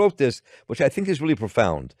 But he wrote this, which I think is really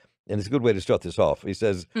profound, and it's a good way to start this off. He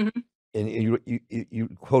says, and you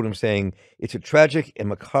quote him saying, "It's a tragic and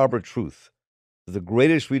macabre truth that the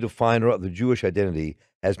greatest redefiner of the Jewish identity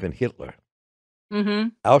has been Hitler.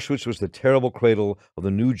 Auschwitz was the terrible cradle of the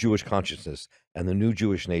new Jewish consciousness and the new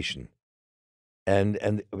Jewish nation."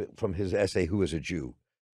 And from his essay, "Who is a Jew?"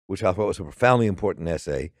 which I thought was a profoundly important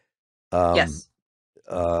essay. Yes.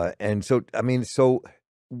 And so, I mean, so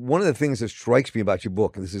one of the things that strikes me about your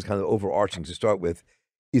book, and this is kind of overarching to start with,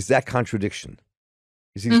 is that contradiction.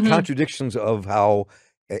 Is these contradictions of how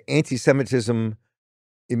anti-Semitism,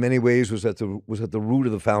 in many ways, was at the root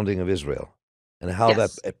of the founding of Israel, and how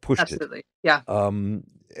that pushed absolutely. it. Yeah. So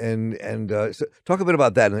talk a bit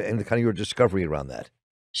about that and kind of your discovery around that.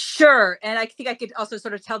 Sure. And I think I could also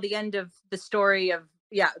sort of tell the end of the story of,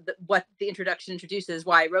 what the introduction introduces,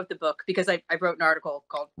 why I wrote the book, because I wrote an article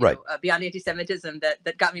called Beyond Anti-Semitism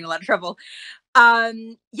that got me in a lot of trouble.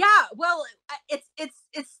 Well,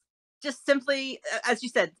 it's just simply, as you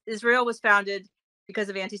said, Israel was founded because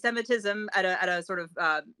of anti-Semitism at a sort of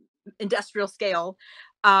industrial scale.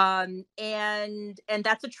 And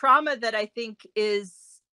that's a trauma that I think is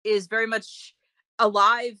very much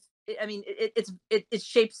alive. I mean, it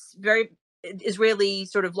shapes very Israeli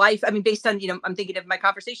sort of life. I mean, based on, I'm thinking of my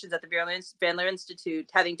conversations at the Van Leer Institute,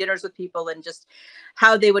 having dinners with people and just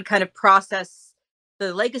how they would kind of process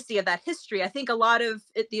the legacy of that history. I think a lot of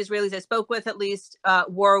the Israelis I spoke with, at least,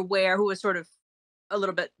 were aware, who was sort of a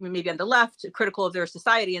little bit maybe on the left, critical of their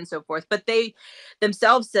society and so forth. But they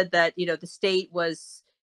themselves said that, the state was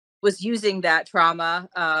using that trauma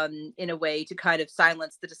in a way to kind of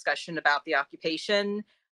silence the discussion about the occupation.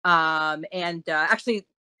 Actually,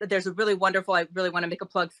 there's a really wonderful, I really want to make a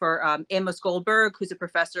plug for Amos Goldberg, who's a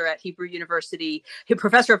professor at Hebrew University,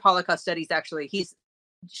 professor of Holocaust studies, actually. He's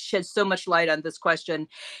shed so much light on this question.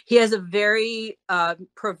 He has a very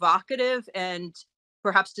provocative and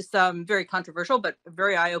perhaps to some very controversial, but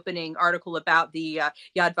very eye-opening article about the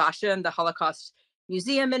Yad Vashem, the Holocaust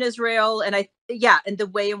Museum in Israel. And and the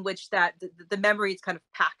way in which that the memory is kind of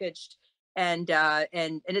packaged and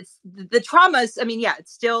it's the traumas. I mean,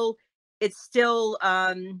 it's still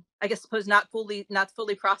I guess suppose not fully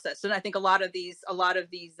processed. And I think a lot of these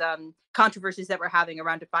controversies that we're having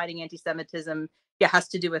around defining anti-Semitism has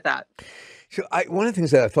to do with that. So one of the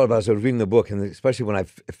things that I thought about as I was reading the book, and especially when I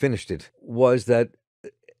finished it, was that,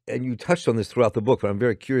 and you touched on this throughout the book, but I'm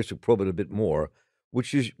very curious to probe it a bit more,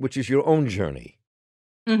 which is your own journey.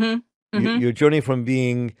 Your journey from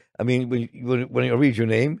being, I mean, when I read your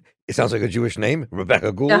name, it sounds like a Jewish name,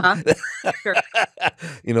 Rebecca Gould. Sure.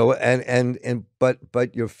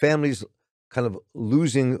 But your family's kind of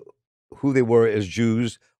losing who they were as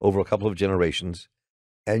Jews over a couple of generations,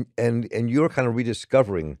 and you're kind of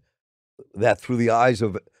rediscovering that through the eyes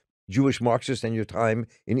of Jewish Marxists and your time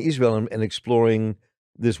in Israel and exploring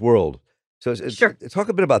this world. So sure. Talk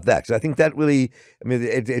a bit about that, because I think that really, I mean,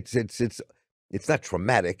 it's not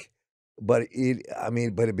traumatic, but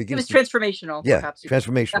it begins. It was transformational. Yeah, perhaps.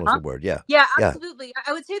 transformational is the word. Yeah. Yeah, absolutely.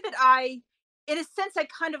 I would say that in a sense, I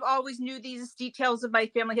kind of always knew these details of my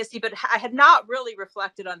family history, but I had not really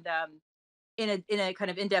reflected on them in a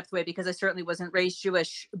kind of in-depth way because I certainly wasn't raised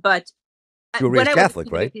Jewish. But You were when raised I was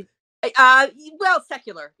Catholic, right? well,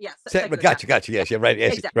 secular, yes. Secular Gotcha, Catholic. gotcha. Yes, yeah, right.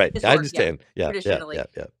 Yes, Exactly. right. I understand. Yeah, traditionally.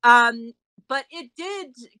 yeah. But it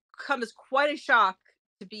did come as quite a shock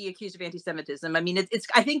to be accused of anti-Semitism. I mean, it's.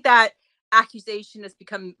 I think that accusation has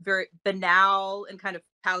become very banal in kind of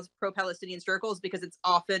pro-Palestinian circles because it's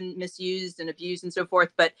often misused and abused and so forth.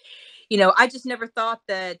 But, I just never thought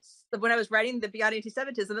that when I was writing the Beyond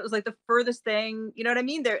Anti-Semitism, it was like the furthest thing, you know what I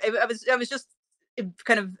mean? I was just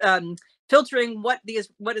kind of filtering what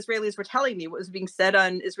Israelis were telling me, what was being said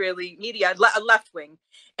on Israeli media, left wing,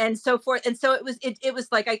 and so forth. And so it was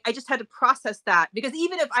like I just had to process that because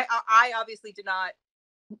even if I obviously did not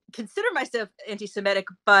consider myself anti-Semitic,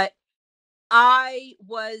 but I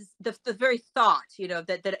was the very thought,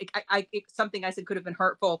 that I something I said could have been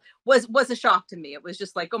hurtful was a shock to me. It was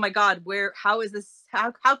just like, oh my God, how is this?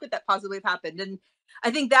 How could that possibly have happened? And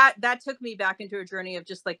I think that took me back into a journey of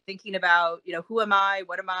just like thinking about, who am I?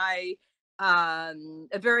 What am I?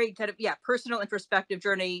 A very kind of personal introspective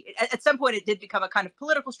journey. At some point, it did become a kind of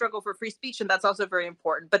political struggle for free speech, and that's also very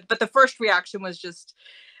important. But the first reaction was just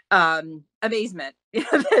amazement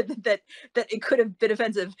that it could have been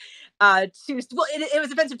offensive to it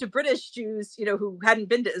was offensive to British Jews who hadn't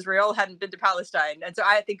been to Israel, hadn't been to Palestine, and so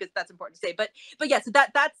I think that's important to say. But yeah, so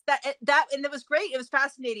that's and it was great. It was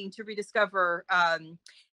fascinating to rediscover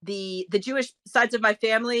the Jewish sides of my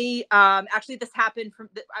family. Actually, this happened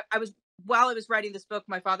while I was writing this book,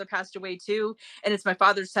 my father passed away too, and it's my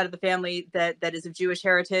father's side of the family that is of Jewish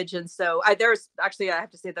heritage, and so I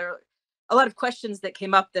have to say there are a lot of questions that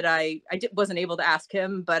came up that I wasn't able to ask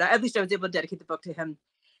him, but at least I was able to dedicate the book to him.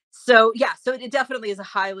 So yeah, so it definitely is a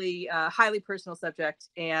highly personal subject,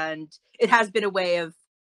 and it has been a way of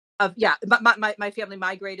my family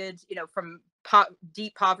migrated, from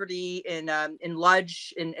deep poverty in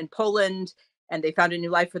Lodz in Poland, and they found a new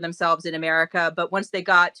life for themselves in America. But once they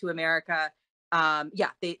got to America,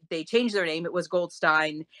 they changed their name. It was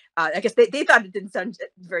Goldstein. I guess they thought it didn't sound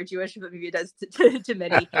very Jewish, but maybe it does to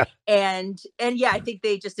many. and yeah, I think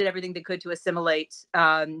they just did everything they could to assimilate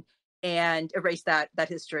and erase that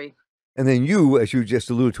history. And then you, as you just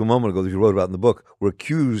alluded to a moment ago, that you wrote about in the book, were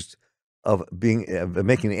accused of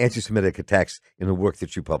making anti-Semitic attacks in the work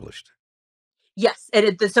that you published. Yes, and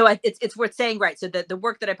it's worth saying, right? So the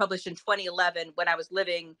work that I published in 2011, when I was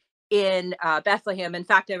living in Bethlehem. In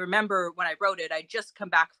fact, I remember when I wrote it, I just come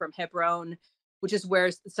back from Hebron, which is where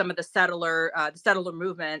some of the settler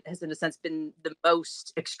movement has, in a sense, been the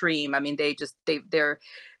most extreme. I mean,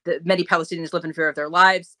 many Palestinians live in fear of their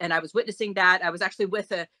lives, and I was witnessing that. I was actually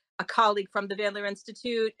with a colleague from the Van Leer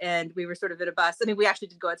Institute, and we were sort of in a bus. I mean, we actually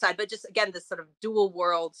did go outside, but just again, this sort of dual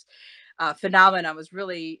worlds phenomenon was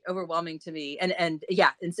really overwhelming to me. And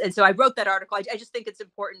so I wrote that article. I just think it's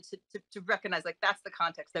important to recognize, like, that's the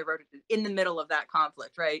context I wrote it in the middle of that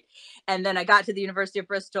conflict, right? And then I got to the University of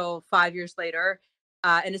Bristol 5 years later,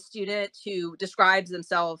 and a student who describes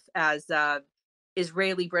himself as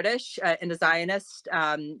Israeli British and a Zionist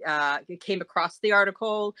came across the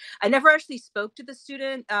article. I never actually spoke to the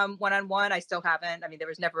student one-on-one. I still haven't. I mean, there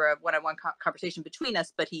was never a one-on-one conversation between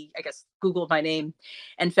us, but he, I guess, Googled my name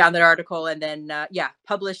and found that article, and then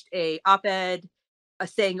published a op-ed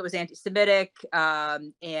saying it was anti-Semitic,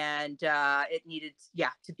 and it needed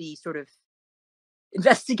to be sort of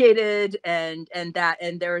investigated, and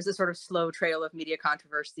there was a sort of slow trail of media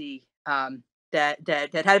controversy that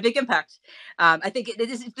had a big impact. I think it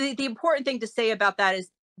is the important thing to say about that is,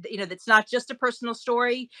 that's not just a personal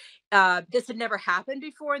story. This had never happened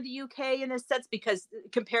before in the UK in this sense, because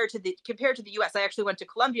compared to the US, I actually went to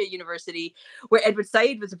Columbia University, where Edward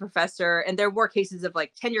Said was a professor, and there were cases of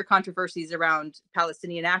like tenure controversies around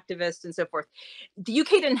Palestinian activists and so forth. The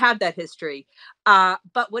UK didn't have that history,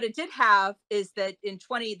 but what it did have is that in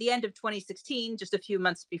the end of 2016, just a few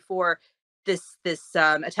months before this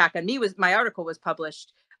attack on me, my article was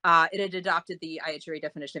published, it had adopted the ayat Jewry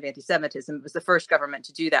definition of anti-Semitism. It was the first government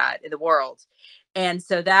to do that in the world. And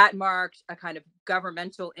so that marked a kind of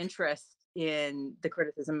governmental interest in the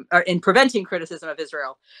criticism, or in preventing criticism of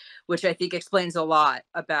Israel, which I think explains a lot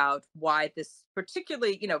about why this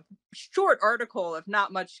particularly, short article of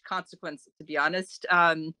not much consequence, to be honest,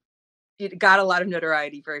 it got a lot of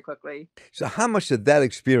notoriety very quickly. So how much did that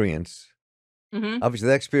experience, obviously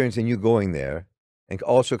that experience and you going there, and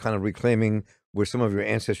also kind of reclaiming where some of your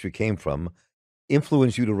ancestry came from,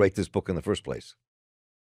 influence you to write this book in the first place?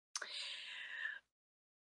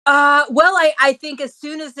 Well, I think as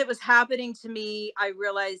soon as it was happening to me, I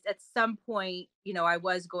realized at some point, I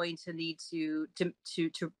was going to need to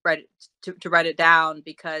write it down,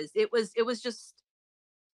 because it was just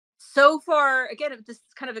so far, again, this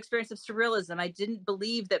kind of experience of surrealism. I didn't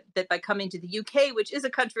believe that by coming to the UK, which is a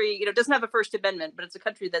country, doesn't have a First Amendment, but it's a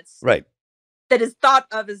country Right. that is thought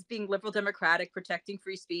of as being liberal democratic, protecting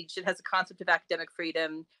free speech. It has a concept of academic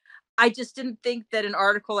freedom. I just didn't think that an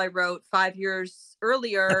article I wrote 5 years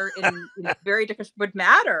earlier in very different would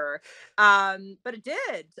matter. But it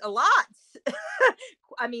did a lot.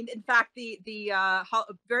 I mean, in fact, the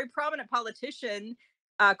very prominent politician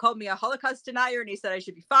called me a Holocaust denier, and he said I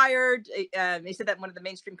should be fired. He said that in one of the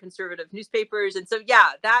mainstream conservative newspapers. And so,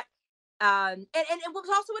 yeah, that. And what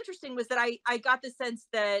was also interesting was that I got the sense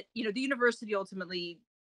that, the university ultimately,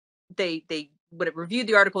 they when it reviewed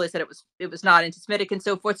the article, they said it was not anti-Semitic and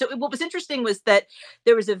so forth. So what was interesting was that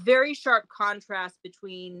there was a very sharp contrast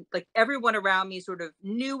between, like, everyone around me sort of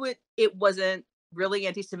knew it wasn't really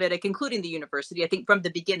anti-Semitic, including the university, I think, from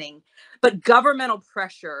the beginning, but governmental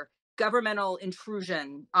pressure, governmental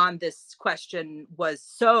intrusion on this question was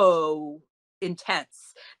so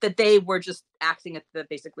intense that they were just acting at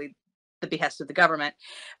basically the behest of the government.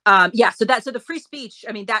 So the free speech,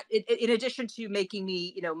 I mean, that in addition to making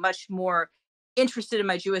me, much more interested in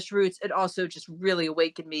my Jewish roots, it also just really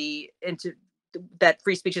awakened me into that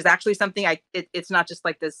free speech is actually something it's not just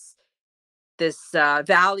like this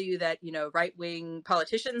value that, right-wing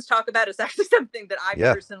politicians talk about. It's actually something that I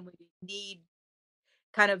personally need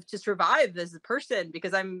kind of to survive as a person,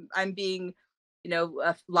 because I'm being,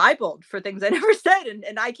 libeled for things I never said.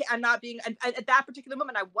 And I'm not being, at that particular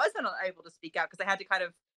moment, I wasn't able to speak out because I had to kind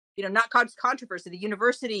of, not cause controversy. The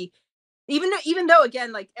university, even though,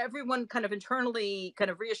 again, like, everyone kind of internally kind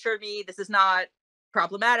of reassured me this is not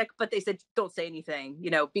problematic, but they said, don't say anything,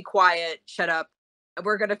 be quiet, shut up.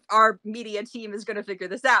 Our media team is going to figure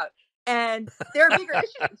this out. And there are bigger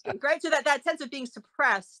issues, right? So that sense of being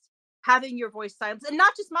suppressed, having your voice silenced, and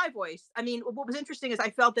not just my voice. I mean, what was interesting is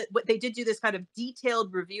I felt that they did do this kind of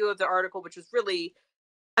detailed review of the article, which was really,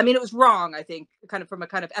 I mean, it was wrong, I think, kind of from a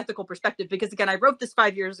kind of ethical perspective, because, again, I wrote this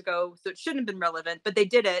 5 years ago, so it shouldn't have been relevant, but they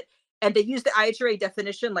did it. And they used the IHRA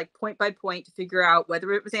definition, like, point by point, to figure out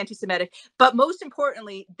whether it was anti-Semitic. But most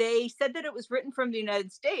importantly, they said that it was written from the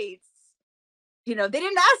United States. They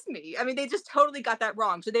didn't ask me. I mean, they just totally got that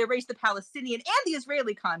wrong. So they erased the Palestinian and the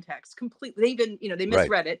Israeli context completely. They even, they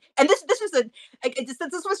misread it. And this was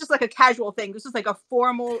this was just like a casual thing. This was like a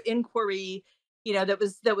formal inquiry, that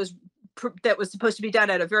was supposed to be done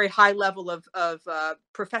at a very high level of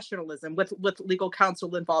professionalism with legal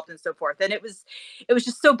counsel involved and so forth. And it was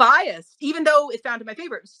just so biased, even though it found in my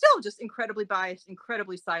favor. It was still just incredibly biased,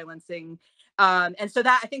 incredibly silencing. And so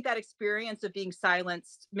that, I think, that experience of being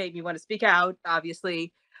silenced made me want to speak out,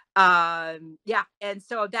 obviously. And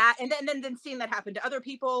so that, and then seeing that happen to other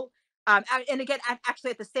people. And again, actually,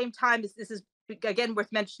 at the same time, this is, again,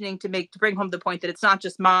 worth mentioning to bring home the point that it's not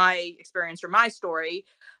just my experience or my story.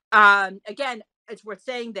 Again, it's worth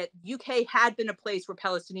saying that UK had been a place where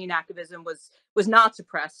Palestinian activism was not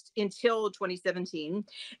suppressed until 2017.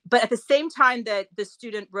 But at the same time that the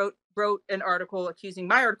student wrote an article accusing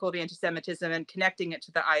my article of anti-Semitism and connecting it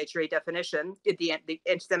to the IHRA definition, the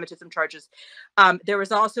anti-Semitism charges, there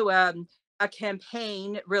was also a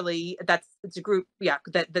campaign, really, it's a group,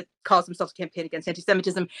 that calls themselves Campaign Against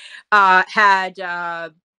Anti-Semitism, had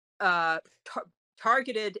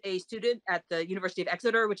targeted a student at the University of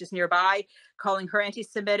Exeter, which is nearby, calling her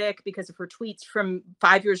anti-Semitic because of her tweets from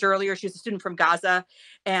 5 years earlier. She was a student from Gaza,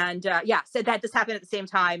 and said that this happened at the same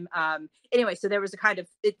time. Anyway, so there was a kind of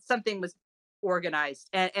something was organized,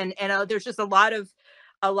 and there's just a lot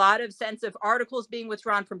of sense of articles being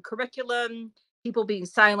withdrawn from curriculum, people being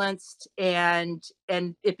silenced, and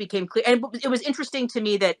it became clear. And it was interesting to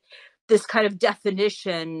me that this kind of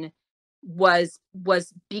definition was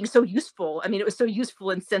being so useful. I mean, it was so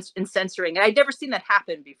useful in censoring, and I'd never seen that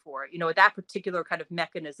happen before. That particular kind of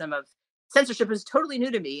mechanism of censorship was totally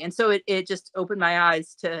new to me, and so it just opened my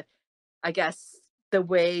eyes to, I guess, the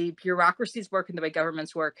way bureaucracies work and the way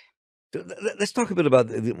governments work. Let's talk a bit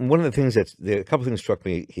about one of the things a couple of things struck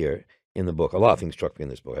me here in the book. A lot of things struck me in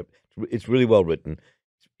this book. It's really well written.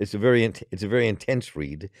 It's a very intense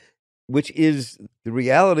read, which is the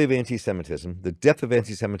reality of anti-Semitism, the depth of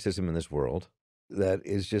anti-Semitism in this world that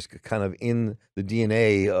is just kind of in the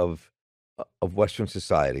DNA of Western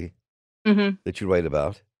society that you write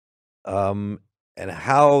about, and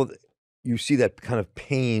how you see that kind of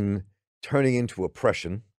pain turning into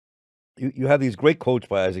oppression. You have these great quotes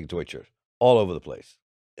by Isaac Deutscher all over the place,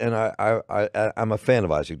 and I'm a fan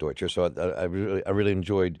of Isaac Deutscher, so I really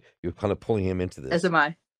enjoyed you kind of pulling him into this. As am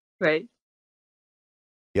I. Right.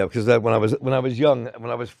 Yeah, because when I was young, when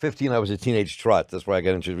I was 15, I was a teenage trot. That's where I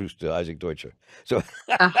got introduced to Isaac Deutscher. So,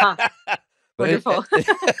 but Wonderful.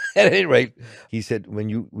 at any rate, he said,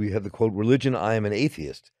 we have the quote, "Religion, I am an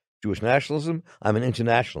atheist. Jewish nationalism, I'm an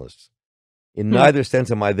internationalist. In neither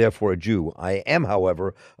sense am I therefore a Jew. I am,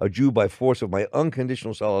 however, a Jew by force of my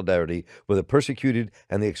unconditional solidarity with the persecuted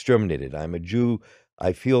and the exterminated. I'm a Jew.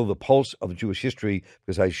 I feel the pulse of Jewish history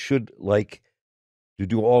because I should like to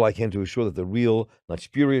do all I can to ensure that the real, not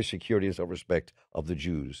spurious security and self-respect of the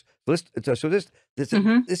Jews." So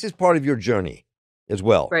this is part of your journey as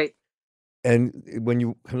well. Right. And when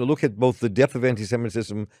you kind of look at both the depth of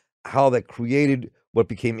anti-Semitism, how that created what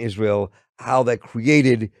became Israel, how that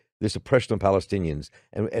created this oppression of Palestinians,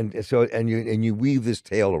 and you weave this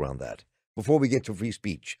tale around that before we get to free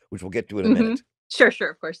speech, which we'll get to in a minute. Sure,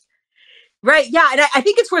 of course. Right. Yeah. And I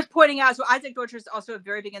think it's worth pointing out. So Isaac Deutscher is also a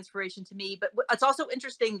very big inspiration to me. But it's also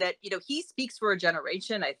interesting that, he speaks for a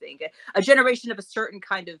generation, I think, a generation of a certain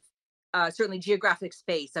kind of certainly geographic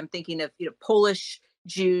space. I'm thinking of, Polish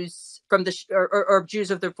Jews from the or Jews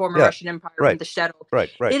of the former Russian Empire from the shtetl. Right.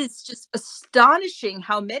 It is just astonishing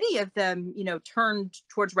how many of them, turned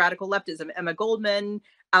towards radical leftism. Emma Goldman,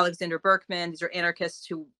 Alexander Berkman, these are anarchists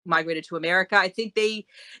who migrated to America. I think they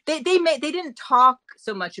didn't talk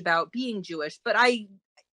so much about being Jewish, but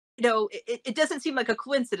it doesn't seem like a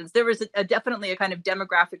coincidence. There was definitely a kind of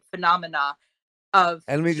demographic phenomena of.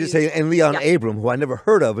 And let me just say, and Leon Abram, who I never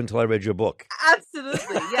heard of until I read your book.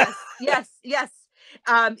 Absolutely, yes.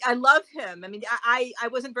 I love him. I mean, I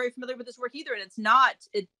wasn't very familiar with his work either, and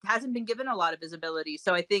it hasn't been given a lot of visibility.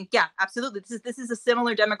 So I think, absolutely, this is a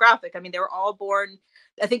similar demographic. I mean, they were all born.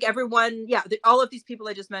 I think everyone, all of these people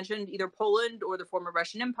I just mentioned, either Poland or the former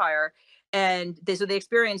Russian Empire, and they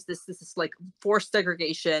experienced this like forced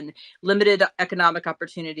segregation, limited economic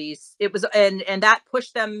opportunities. It was, and that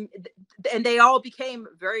pushed them, and they all became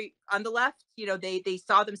very on the left. They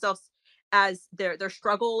saw themselves as their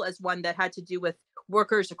struggle as one that had to do with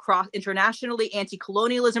workers across internationally,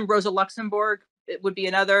 anti-colonialism. Rosa Luxemburg, it would be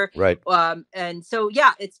another. Right. And so,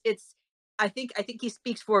 it's. I think he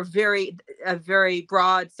speaks for a very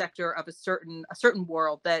broad sector of a certain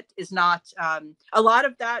world that is not. A lot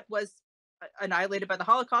of that was annihilated by the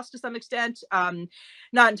Holocaust to some extent,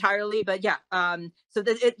 not entirely, but so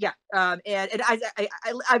that and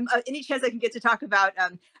I'm any chance I can get to talk about,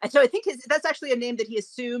 and so I think that's actually a name that he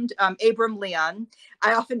assumed, Abram Leon.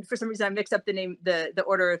 I often, for some reason, I mix up the name, the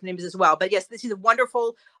order of names as well, but yes, this is a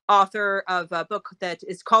wonderful author of a book that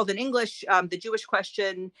is called in English, The Jewish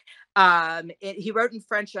Question. He wrote in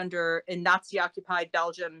French in Nazi-occupied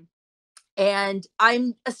Belgium. And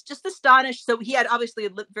I'm just astonished. So he had obviously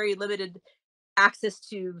very limited access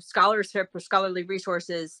to scholarship or scholarly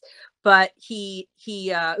resources, but he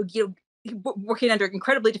working under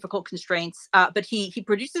incredibly difficult constraints. But he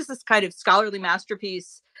produces this kind of scholarly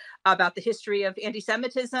masterpiece about the history of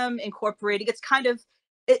anti-Semitism, incorporating.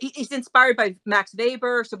 He's inspired by Max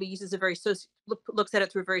Weber, so he uses looks at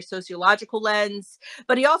it through a very sociological lens.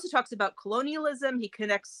 But he also talks about colonialism. He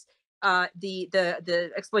connects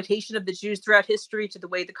the exploitation of the Jews throughout history to the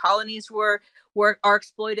way the colonies are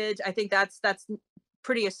exploited. I think that's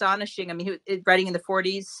pretty astonishing. I mean, he was writing in the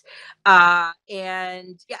 40s,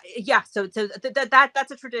 and So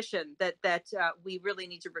that's a tradition that we really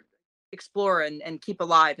need to explore and keep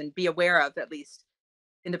alive and be aware of, at least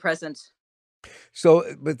in the present. So,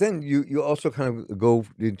 but then you also kind of go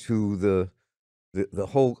into the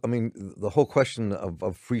whole question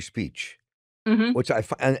of free speech. Mm-hmm. Which I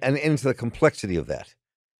find, and into the complexity of that.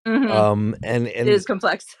 Mm-hmm. And it is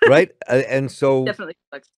complex, right? And so definitely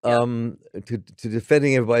complex. Yeah. To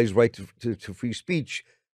defending everybody's right to free speech,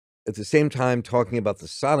 at the same time talking about the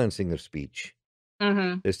silencing of speech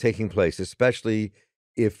that's taking place, especially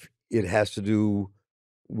if it has to do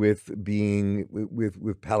with being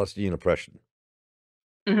with Palestinian oppression.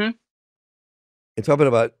 Mm-hmm. And talk a bit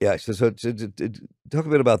about So talk a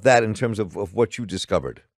bit about that in terms of what you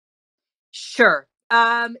discovered. Sure.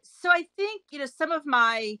 So I think, some of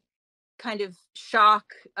my kind of shock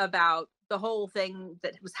about the whole thing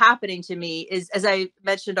that was happening to me is, as I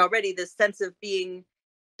mentioned already, this sense of being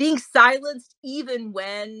silenced, even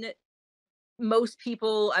when most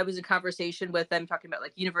people I was in conversation with, I'm talking about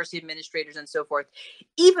like university administrators and so forth,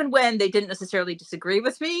 even when they didn't necessarily disagree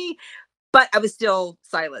with me, but I was still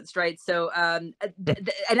silenced, right? So, and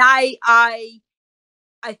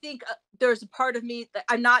I think there's a part of me that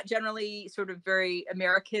I'm not generally sort of very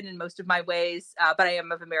American in most of my ways, but I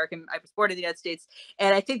am of American. I was born in the United States.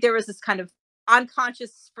 And I think there was this kind of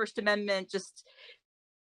unconscious First Amendment, just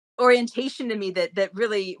orientation to me that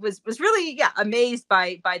really was really amazed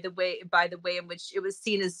by the way in which it was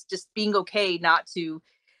seen as just being okay not to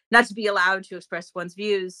be allowed to express one's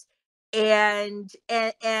views, and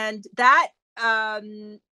that that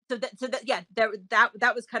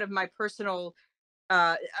was kind of my personal.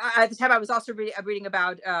 At the time, I was also reading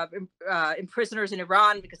about prisoners in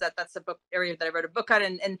Iran, because that's a book area that I wrote a book on,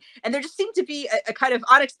 and there just seemed to be a kind of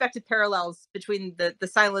unexpected parallels between the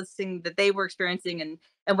silencing that they were experiencing and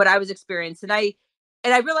what I was experiencing.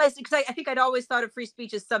 And I realized, because I think I'd always thought of free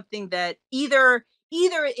speech as something that either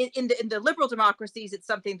in the liberal democracies, it's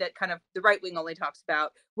something that kind of the right wing only talks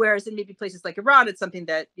about, whereas in maybe places like Iran, it's something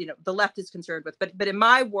that the left is concerned with. But in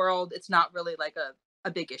my world, it's not really like a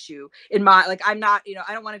big issue in my, like, I'm not,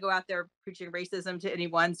 I don't want to go out there preaching racism to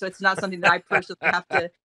anyone. So it's not something that I personally have to,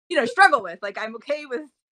 struggle with. Like, I'm okay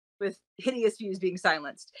with hideous views being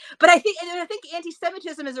silenced. But I think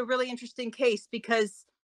anti-Semitism is a really interesting case, because,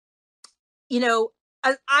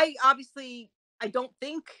 I obviously, I don't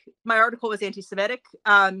think my article was anti-Semitic.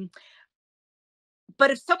 But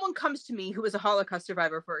if someone comes to me who is a Holocaust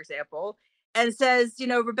survivor, for example, and says,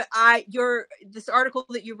 this article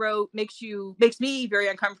that you wrote makes me very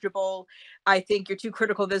uncomfortable. I think you're too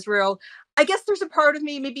critical of Israel. I guess there's a part of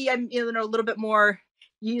me, maybe I'm a little bit more,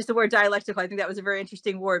 you used the word dialectical. I think that was a very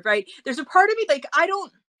interesting word, right? There's a part of me, like, I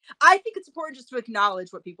think it's important just to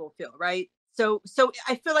acknowledge what people feel, right? So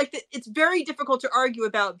I feel like that it's very difficult to argue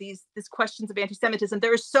about these questions of anti-Semitism.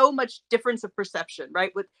 There is so much difference of perception,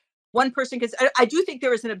 right? With one person, because I do think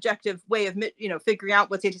there is an objective way of figuring out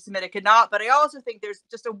what's anti-Semitic and not, but I also think there's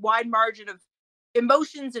just a wide margin of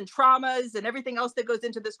emotions and traumas and everything else that goes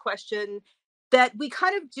into this question, that we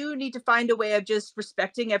kind of do need to find a way of just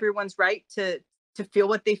respecting everyone's right to feel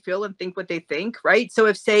what they feel and think what they think, right? So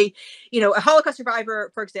if, say, a Holocaust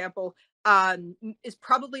survivor, for example, is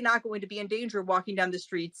probably not going to be in danger walking down the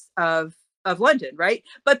streets of London, right?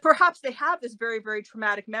 But perhaps they have this very, very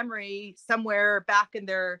traumatic memory somewhere back in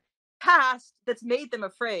their past that's made them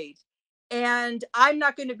afraid. And I'm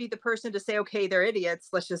not going to be the person to say, okay, they're idiots.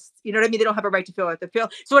 Let's just, you know what I mean? They don't have a right to feel what they feel.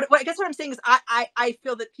 So I guess what I'm saying is I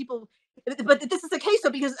feel that people, but this is the case though,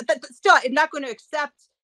 because still I'm not going to accept,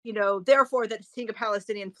 therefore, that seeing a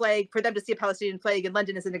Palestinian flag, for them to see a Palestinian flag in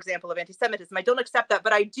London is an example of anti-Semitism. I don't accept that,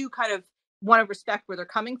 but I do kind of want to respect where they're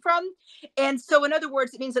coming from. And so, in other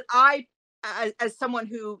words, it means that I, as someone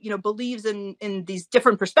who believes in these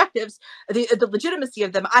different perspectives, the legitimacy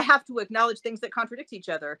of them, I have to acknowledge things that contradict each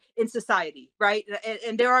other in society, right?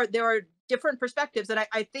 And there are different perspectives, and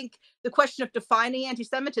I think the question of defining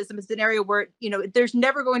anti-Semitism is an area where there's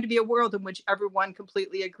never going to be a world in which everyone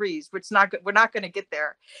completely agrees. We're not going to get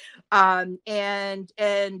there. And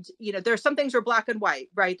there are some things are black and white,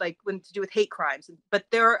 right? Like when to do with hate crimes, but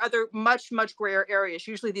there are other much grayer areas.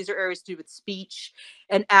 Usually these are areas to do with speech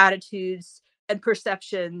and attitudes and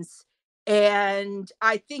perceptions. And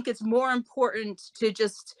I think it's more important to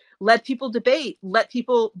just let people debate, let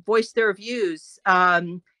people voice their views,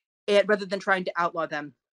 rather than trying to outlaw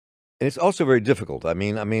them. And it's also very difficult. I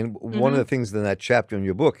mean, one of the things in that chapter in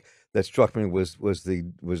your book that struck me was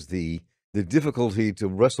the difficulty to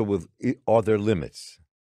wrestle with, are there limits?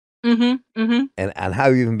 And how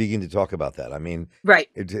you even begin to talk about that. I mean, right.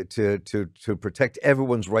 To protect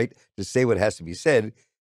everyone's right to say what has to be said,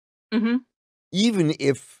 even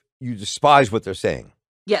if you despise what they're saying.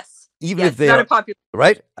 Yes. Even if they are popular,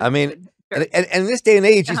 right. I mean, and in this day and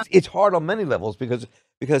age, it's hard on many levels because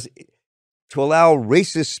to allow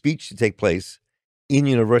racist speech to take place in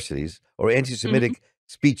universities or anti-Semitic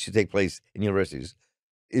speech to take place in universities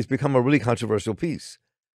is become a really controversial piece,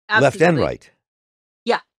 left and right.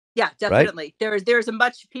 Yeah, definitely. Right? There's a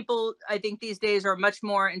much, people I think these days are much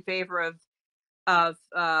more in favor of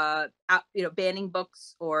banning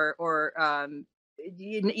books or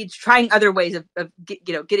trying other ways of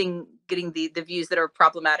getting the views that are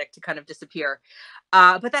problematic to kind of disappear.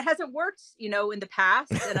 But that hasn't worked, in the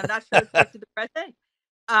past, and I'm not sure it's worked in the present.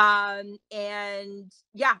 And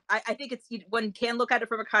yeah, I think one can look at it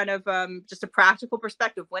from a kind of just a practical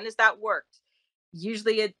perspective. When has that worked?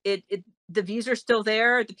 Usually the views are still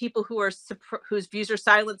there. The people whose views are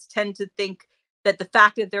silenced tend to think that the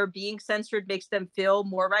fact that they're being censored makes them feel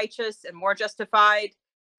more righteous and more justified.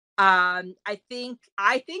 I think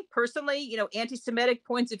personally, anti-Semitic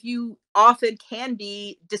points of view often can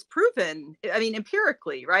be disproven. I mean,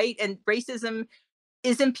 empirically, right? And racism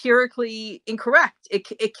is empirically incorrect.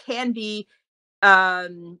 It can be,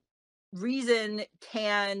 reason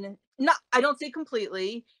can not, I don't say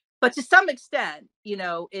completely, but to some extent,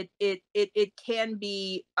 it can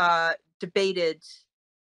be debated,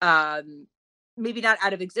 maybe not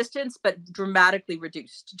out of existence, but dramatically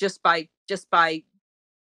reduced just by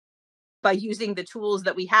by using the tools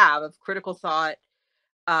that we have of critical thought,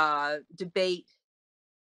 debate,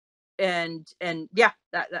 and yeah,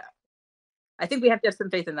 that I think we have to have some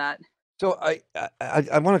faith in that. So I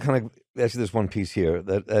want to kind of ask you this one piece here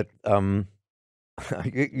that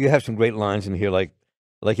you have some great lines in here, like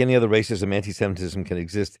any other racism, anti-Semitism can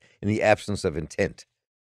exist in the absence of intent.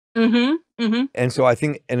 And so I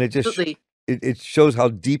think, and it just it shows how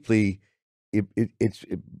deeply it's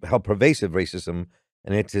how pervasive racism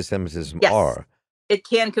and anti-Semitism are. It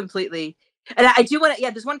can completely. And I do want to,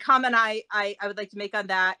 there's one comment I would like to make on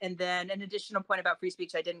that, and then an additional point about free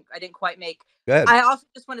speech I didn't quite make. Go ahead. I also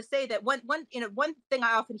just want to say that one thing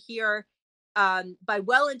I often hear by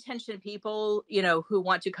well-intentioned people, who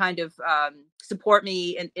want to kind of support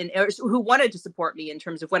me or who wanted to support me in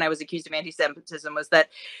terms of when I was accused of anti-Semitism, was that,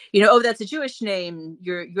 oh, that's a Jewish name,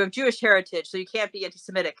 you have Jewish heritage, so you can't be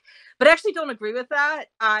anti-Semitic. But I actually don't agree with that.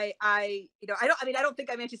 I don't think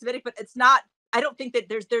I'm anti-Semitic, but it's not. I don't think that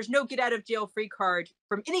there's no get out of jail free card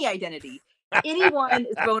from any identity. Anyone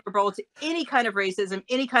is vulnerable to any kind of racism,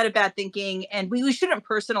 any kind of bad thinking, and we shouldn't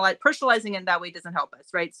personalizing it that way doesn't help us,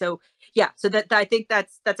 right? So that I think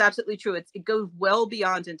that's absolutely true. It goes well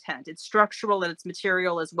beyond intent. It's structural and it's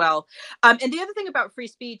material as well. And the other thing about free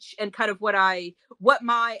speech and kind of what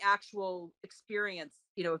my actual experience,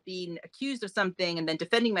 of being accused of something and then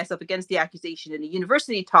defending myself against the accusation in a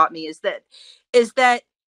university taught me is that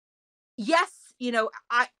yes,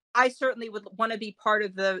 I certainly would want to be part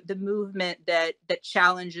of the movement that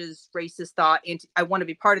challenges racist thought. And I want to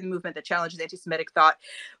be part of the movement that challenges anti-Semitic thought.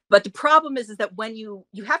 But the problem is that when you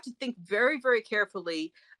have to think very, very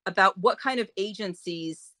carefully about what kind of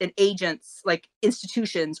agencies and agents, like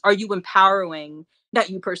institutions, are you empowering? Not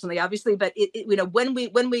you personally, obviously, but when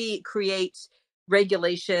we create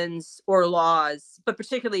regulations or laws, but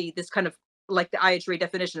particularly this kind of, like the IHRA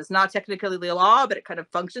definition, is not technically a law, but it kind of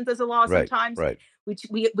functions as a law sometimes. Right.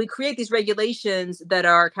 We create these regulations that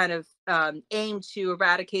are kind of aimed to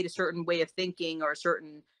eradicate a certain way of thinking or a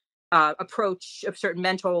certain approach, a certain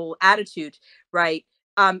mental attitude, right?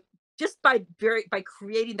 Just by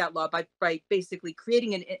creating that law, by basically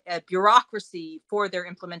creating a bureaucracy for their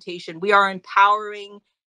implementation, we are empowering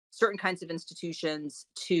certain kinds of institutions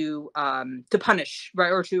to punish,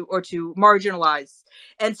 right, or to marginalize.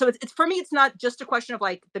 And so it's for me, it's not just a question of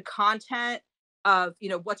like the content of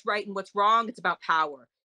what's right and what's wrong. It's about power.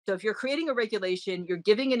 So if you're creating a regulation, you're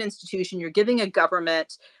giving an institution, you're giving a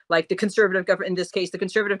government, like the conservative government, in this case, the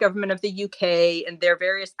conservative government of the UK and their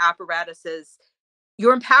various apparatuses,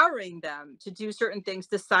 you're empowering them to do certain things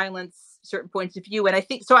to silence certain points of view. And I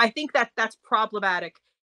think that's problematic,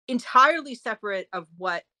 entirely separate of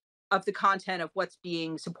the content of what's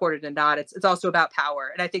being supported and not. It's also about power.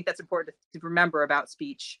 And I think that's important to remember about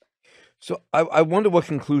speech. So I wonder what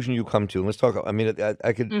conclusion you come to. And let's talk. I mean,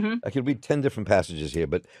 I could read 10 different passages here,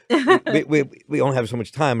 but we don't have so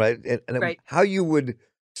much time, right? And right. How you would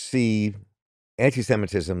see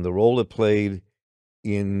anti-Semitism, the role it played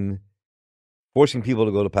in forcing people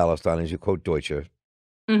to go to Palestine, as you quote Deutsche,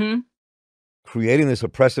 creating this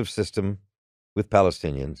oppressive system with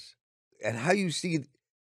Palestinians, and how you see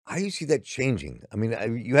that changing. I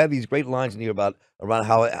mean, you have these great lines in here around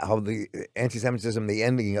how the anti-Semitism, the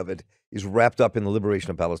ending of it, is wrapped up in the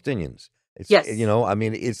liberation of Palestinians. Yes. I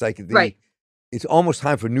mean, it's like right. It's almost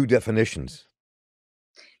time for new definitions.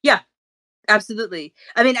 Yeah, absolutely.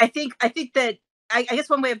 I mean, I think that I guess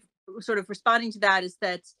one way of sort of responding to that is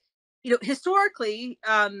that, historically,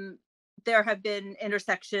 there have been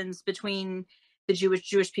intersections between the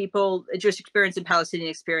Jewish people, Jewish experience and Palestinian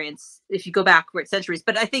experience, if you go back centuries.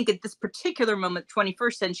 But I think at this particular moment,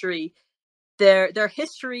 21st century, their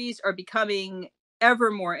histories are becoming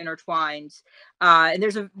ever more intertwined. And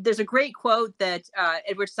there's a great quote that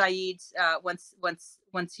Edward Said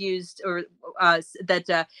once used, or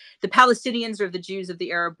that the Palestinians are the Jews of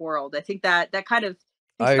the Arab world. I think that kind of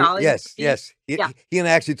yes. He and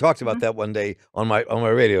I actually talked about that one day on my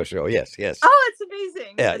radio show. Yes. Oh, it's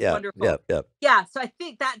amazing. That's wonderful. Yeah. So I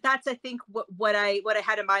think that's what I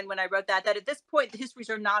had in mind when I wrote that at this point the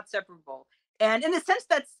histories are not separable. And in a sense,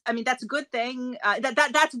 that's a good thing.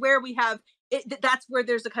 That's where we have it. That's where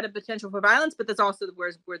there's a kind of potential for violence, but that's also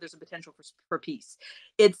where there's a potential for peace.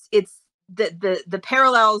 It's the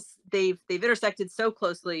parallels they've intersected so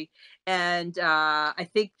closely, and I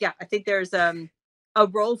think there's a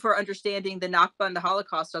role for understanding the Nakba and the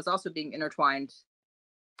Holocaust as also being intertwined.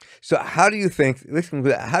 So how do you think,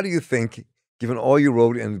 given all you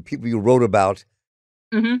wrote and the people you wrote about,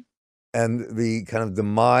 and the kind of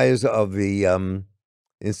demise of the,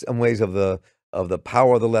 in some ways of the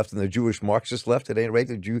power of the left and the Jewish Marxist left, at any rate,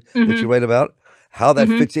 that you write about, how that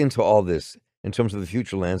fits into all this in terms of the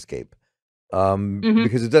future landscape?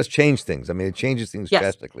 because it does change things. I mean, it changes things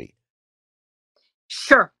drastically.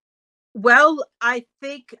 Sure. Well, I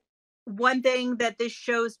think one thing that this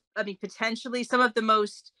shows, I mean, potentially some of the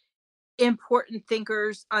most important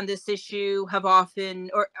thinkers on this issue have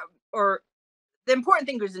often, or the important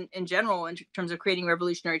thinkers in general, in terms of creating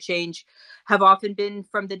revolutionary change, have often been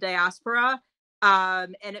from the diaspora.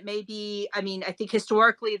 And it may be, I mean, I think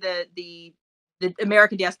historically the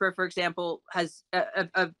American diaspora, for example, has,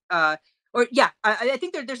 I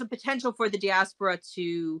think there's a potential for the diaspora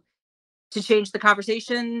to change the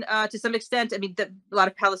conversation to some extent. I mean, a lot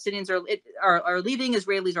of Palestinians are leaving,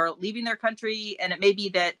 Israelis are leaving their country, and it may be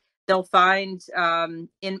that they'll find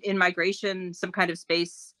in migration some kind of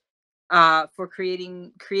space for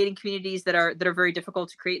creating communities that are very difficult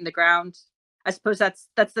to create in the ground. I suppose that's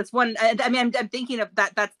one. I mean, I'm thinking of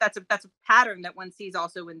that's a pattern that one sees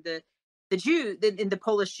also in the Jew in the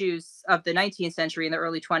Polish Jews of the 19th century and the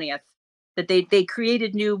early 20th. That they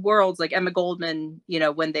created new worlds, like Emma Goldman, you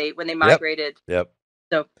know, when they migrated. Yep.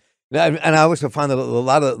 So, and I also find that a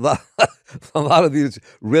lot of these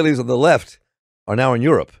Israelis on the left are now in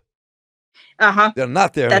Europe. They're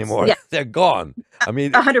not there anymore. Yeah. They're gone. I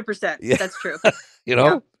mean, 100%. That's true. You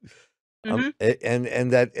know, yeah.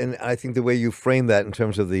 And I think the way you frame that in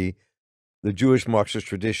terms of the Jewish Marxist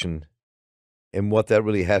tradition and what that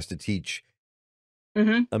really has to teach.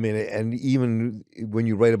 I mean, and even when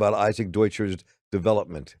you write about Isaac Deutscher's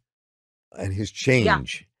development and his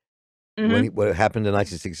change, what happened in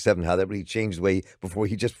 1967, how that really changed the way before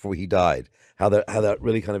he died, how that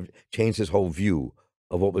really kind of changed his whole view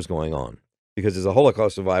of what was going on. Because as a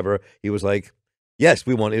Holocaust survivor, he was like, yes,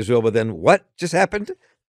 we want Israel, but then what just happened?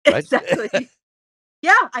 Right? Exactly.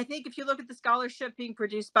 Yeah, I think if you look at the scholarship being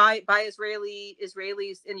produced by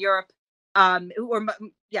Israelis in Europe, who are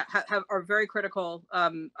very critical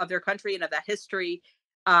of their country and of that history,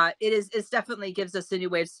 it definitely gives us a new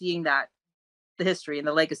way of seeing the history and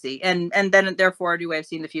the legacy, and then therefore a new way of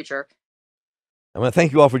seeing the future. I want to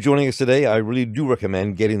thank you all for joining us today. I really do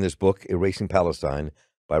recommend getting this book, Erasing Palestine,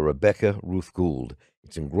 by Rebecca Ruth Gould.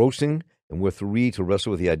 It's engrossing and worth the read to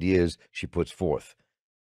wrestle with the ideas she puts forth.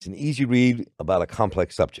 It's an easy read about a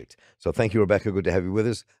complex subject. So thank you, Rebecca. Good to have you with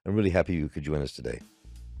us. I'm really happy you could join us today.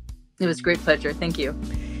 It was a great pleasure. Thank you.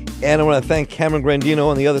 And I want to thank Cameron Grandino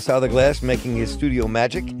on the other side of the glass, making his studio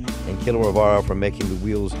magic, and Kilo Rivara for making the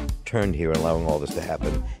wheels turn here and allowing all this to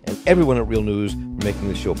happen, and everyone at Real News for making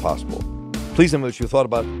this show possible. Please let me know what you thought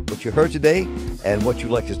about what you heard today and what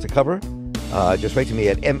you'd like us to cover. Just write to me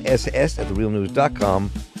at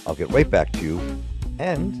mss@therealnews.com. I'll get right back to you.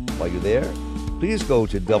 And while you're there, please go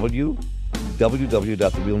to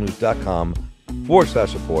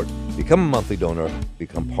www.therealnews.com/support. Become a monthly donor.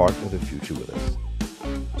 Become part of the future with us.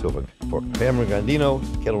 So for Cameron Grandino,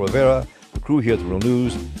 Kilo Rivera, the crew here at The Real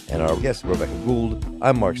News, and our guest, Rebecca Gould,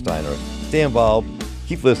 I'm Mark Steiner. Stay involved,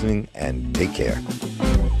 keep listening, and take care.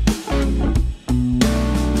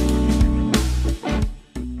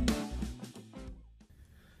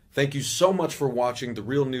 Thank you so much for watching The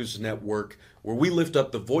Real News Network, where we lift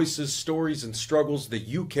up the voices, stories, and struggles that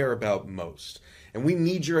you care about most. And we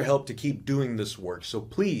need your help to keep doing this work. So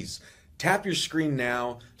please, tap your screen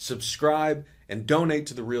now, subscribe, and donate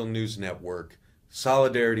to The Real News Network.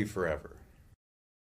 Solidarity forever.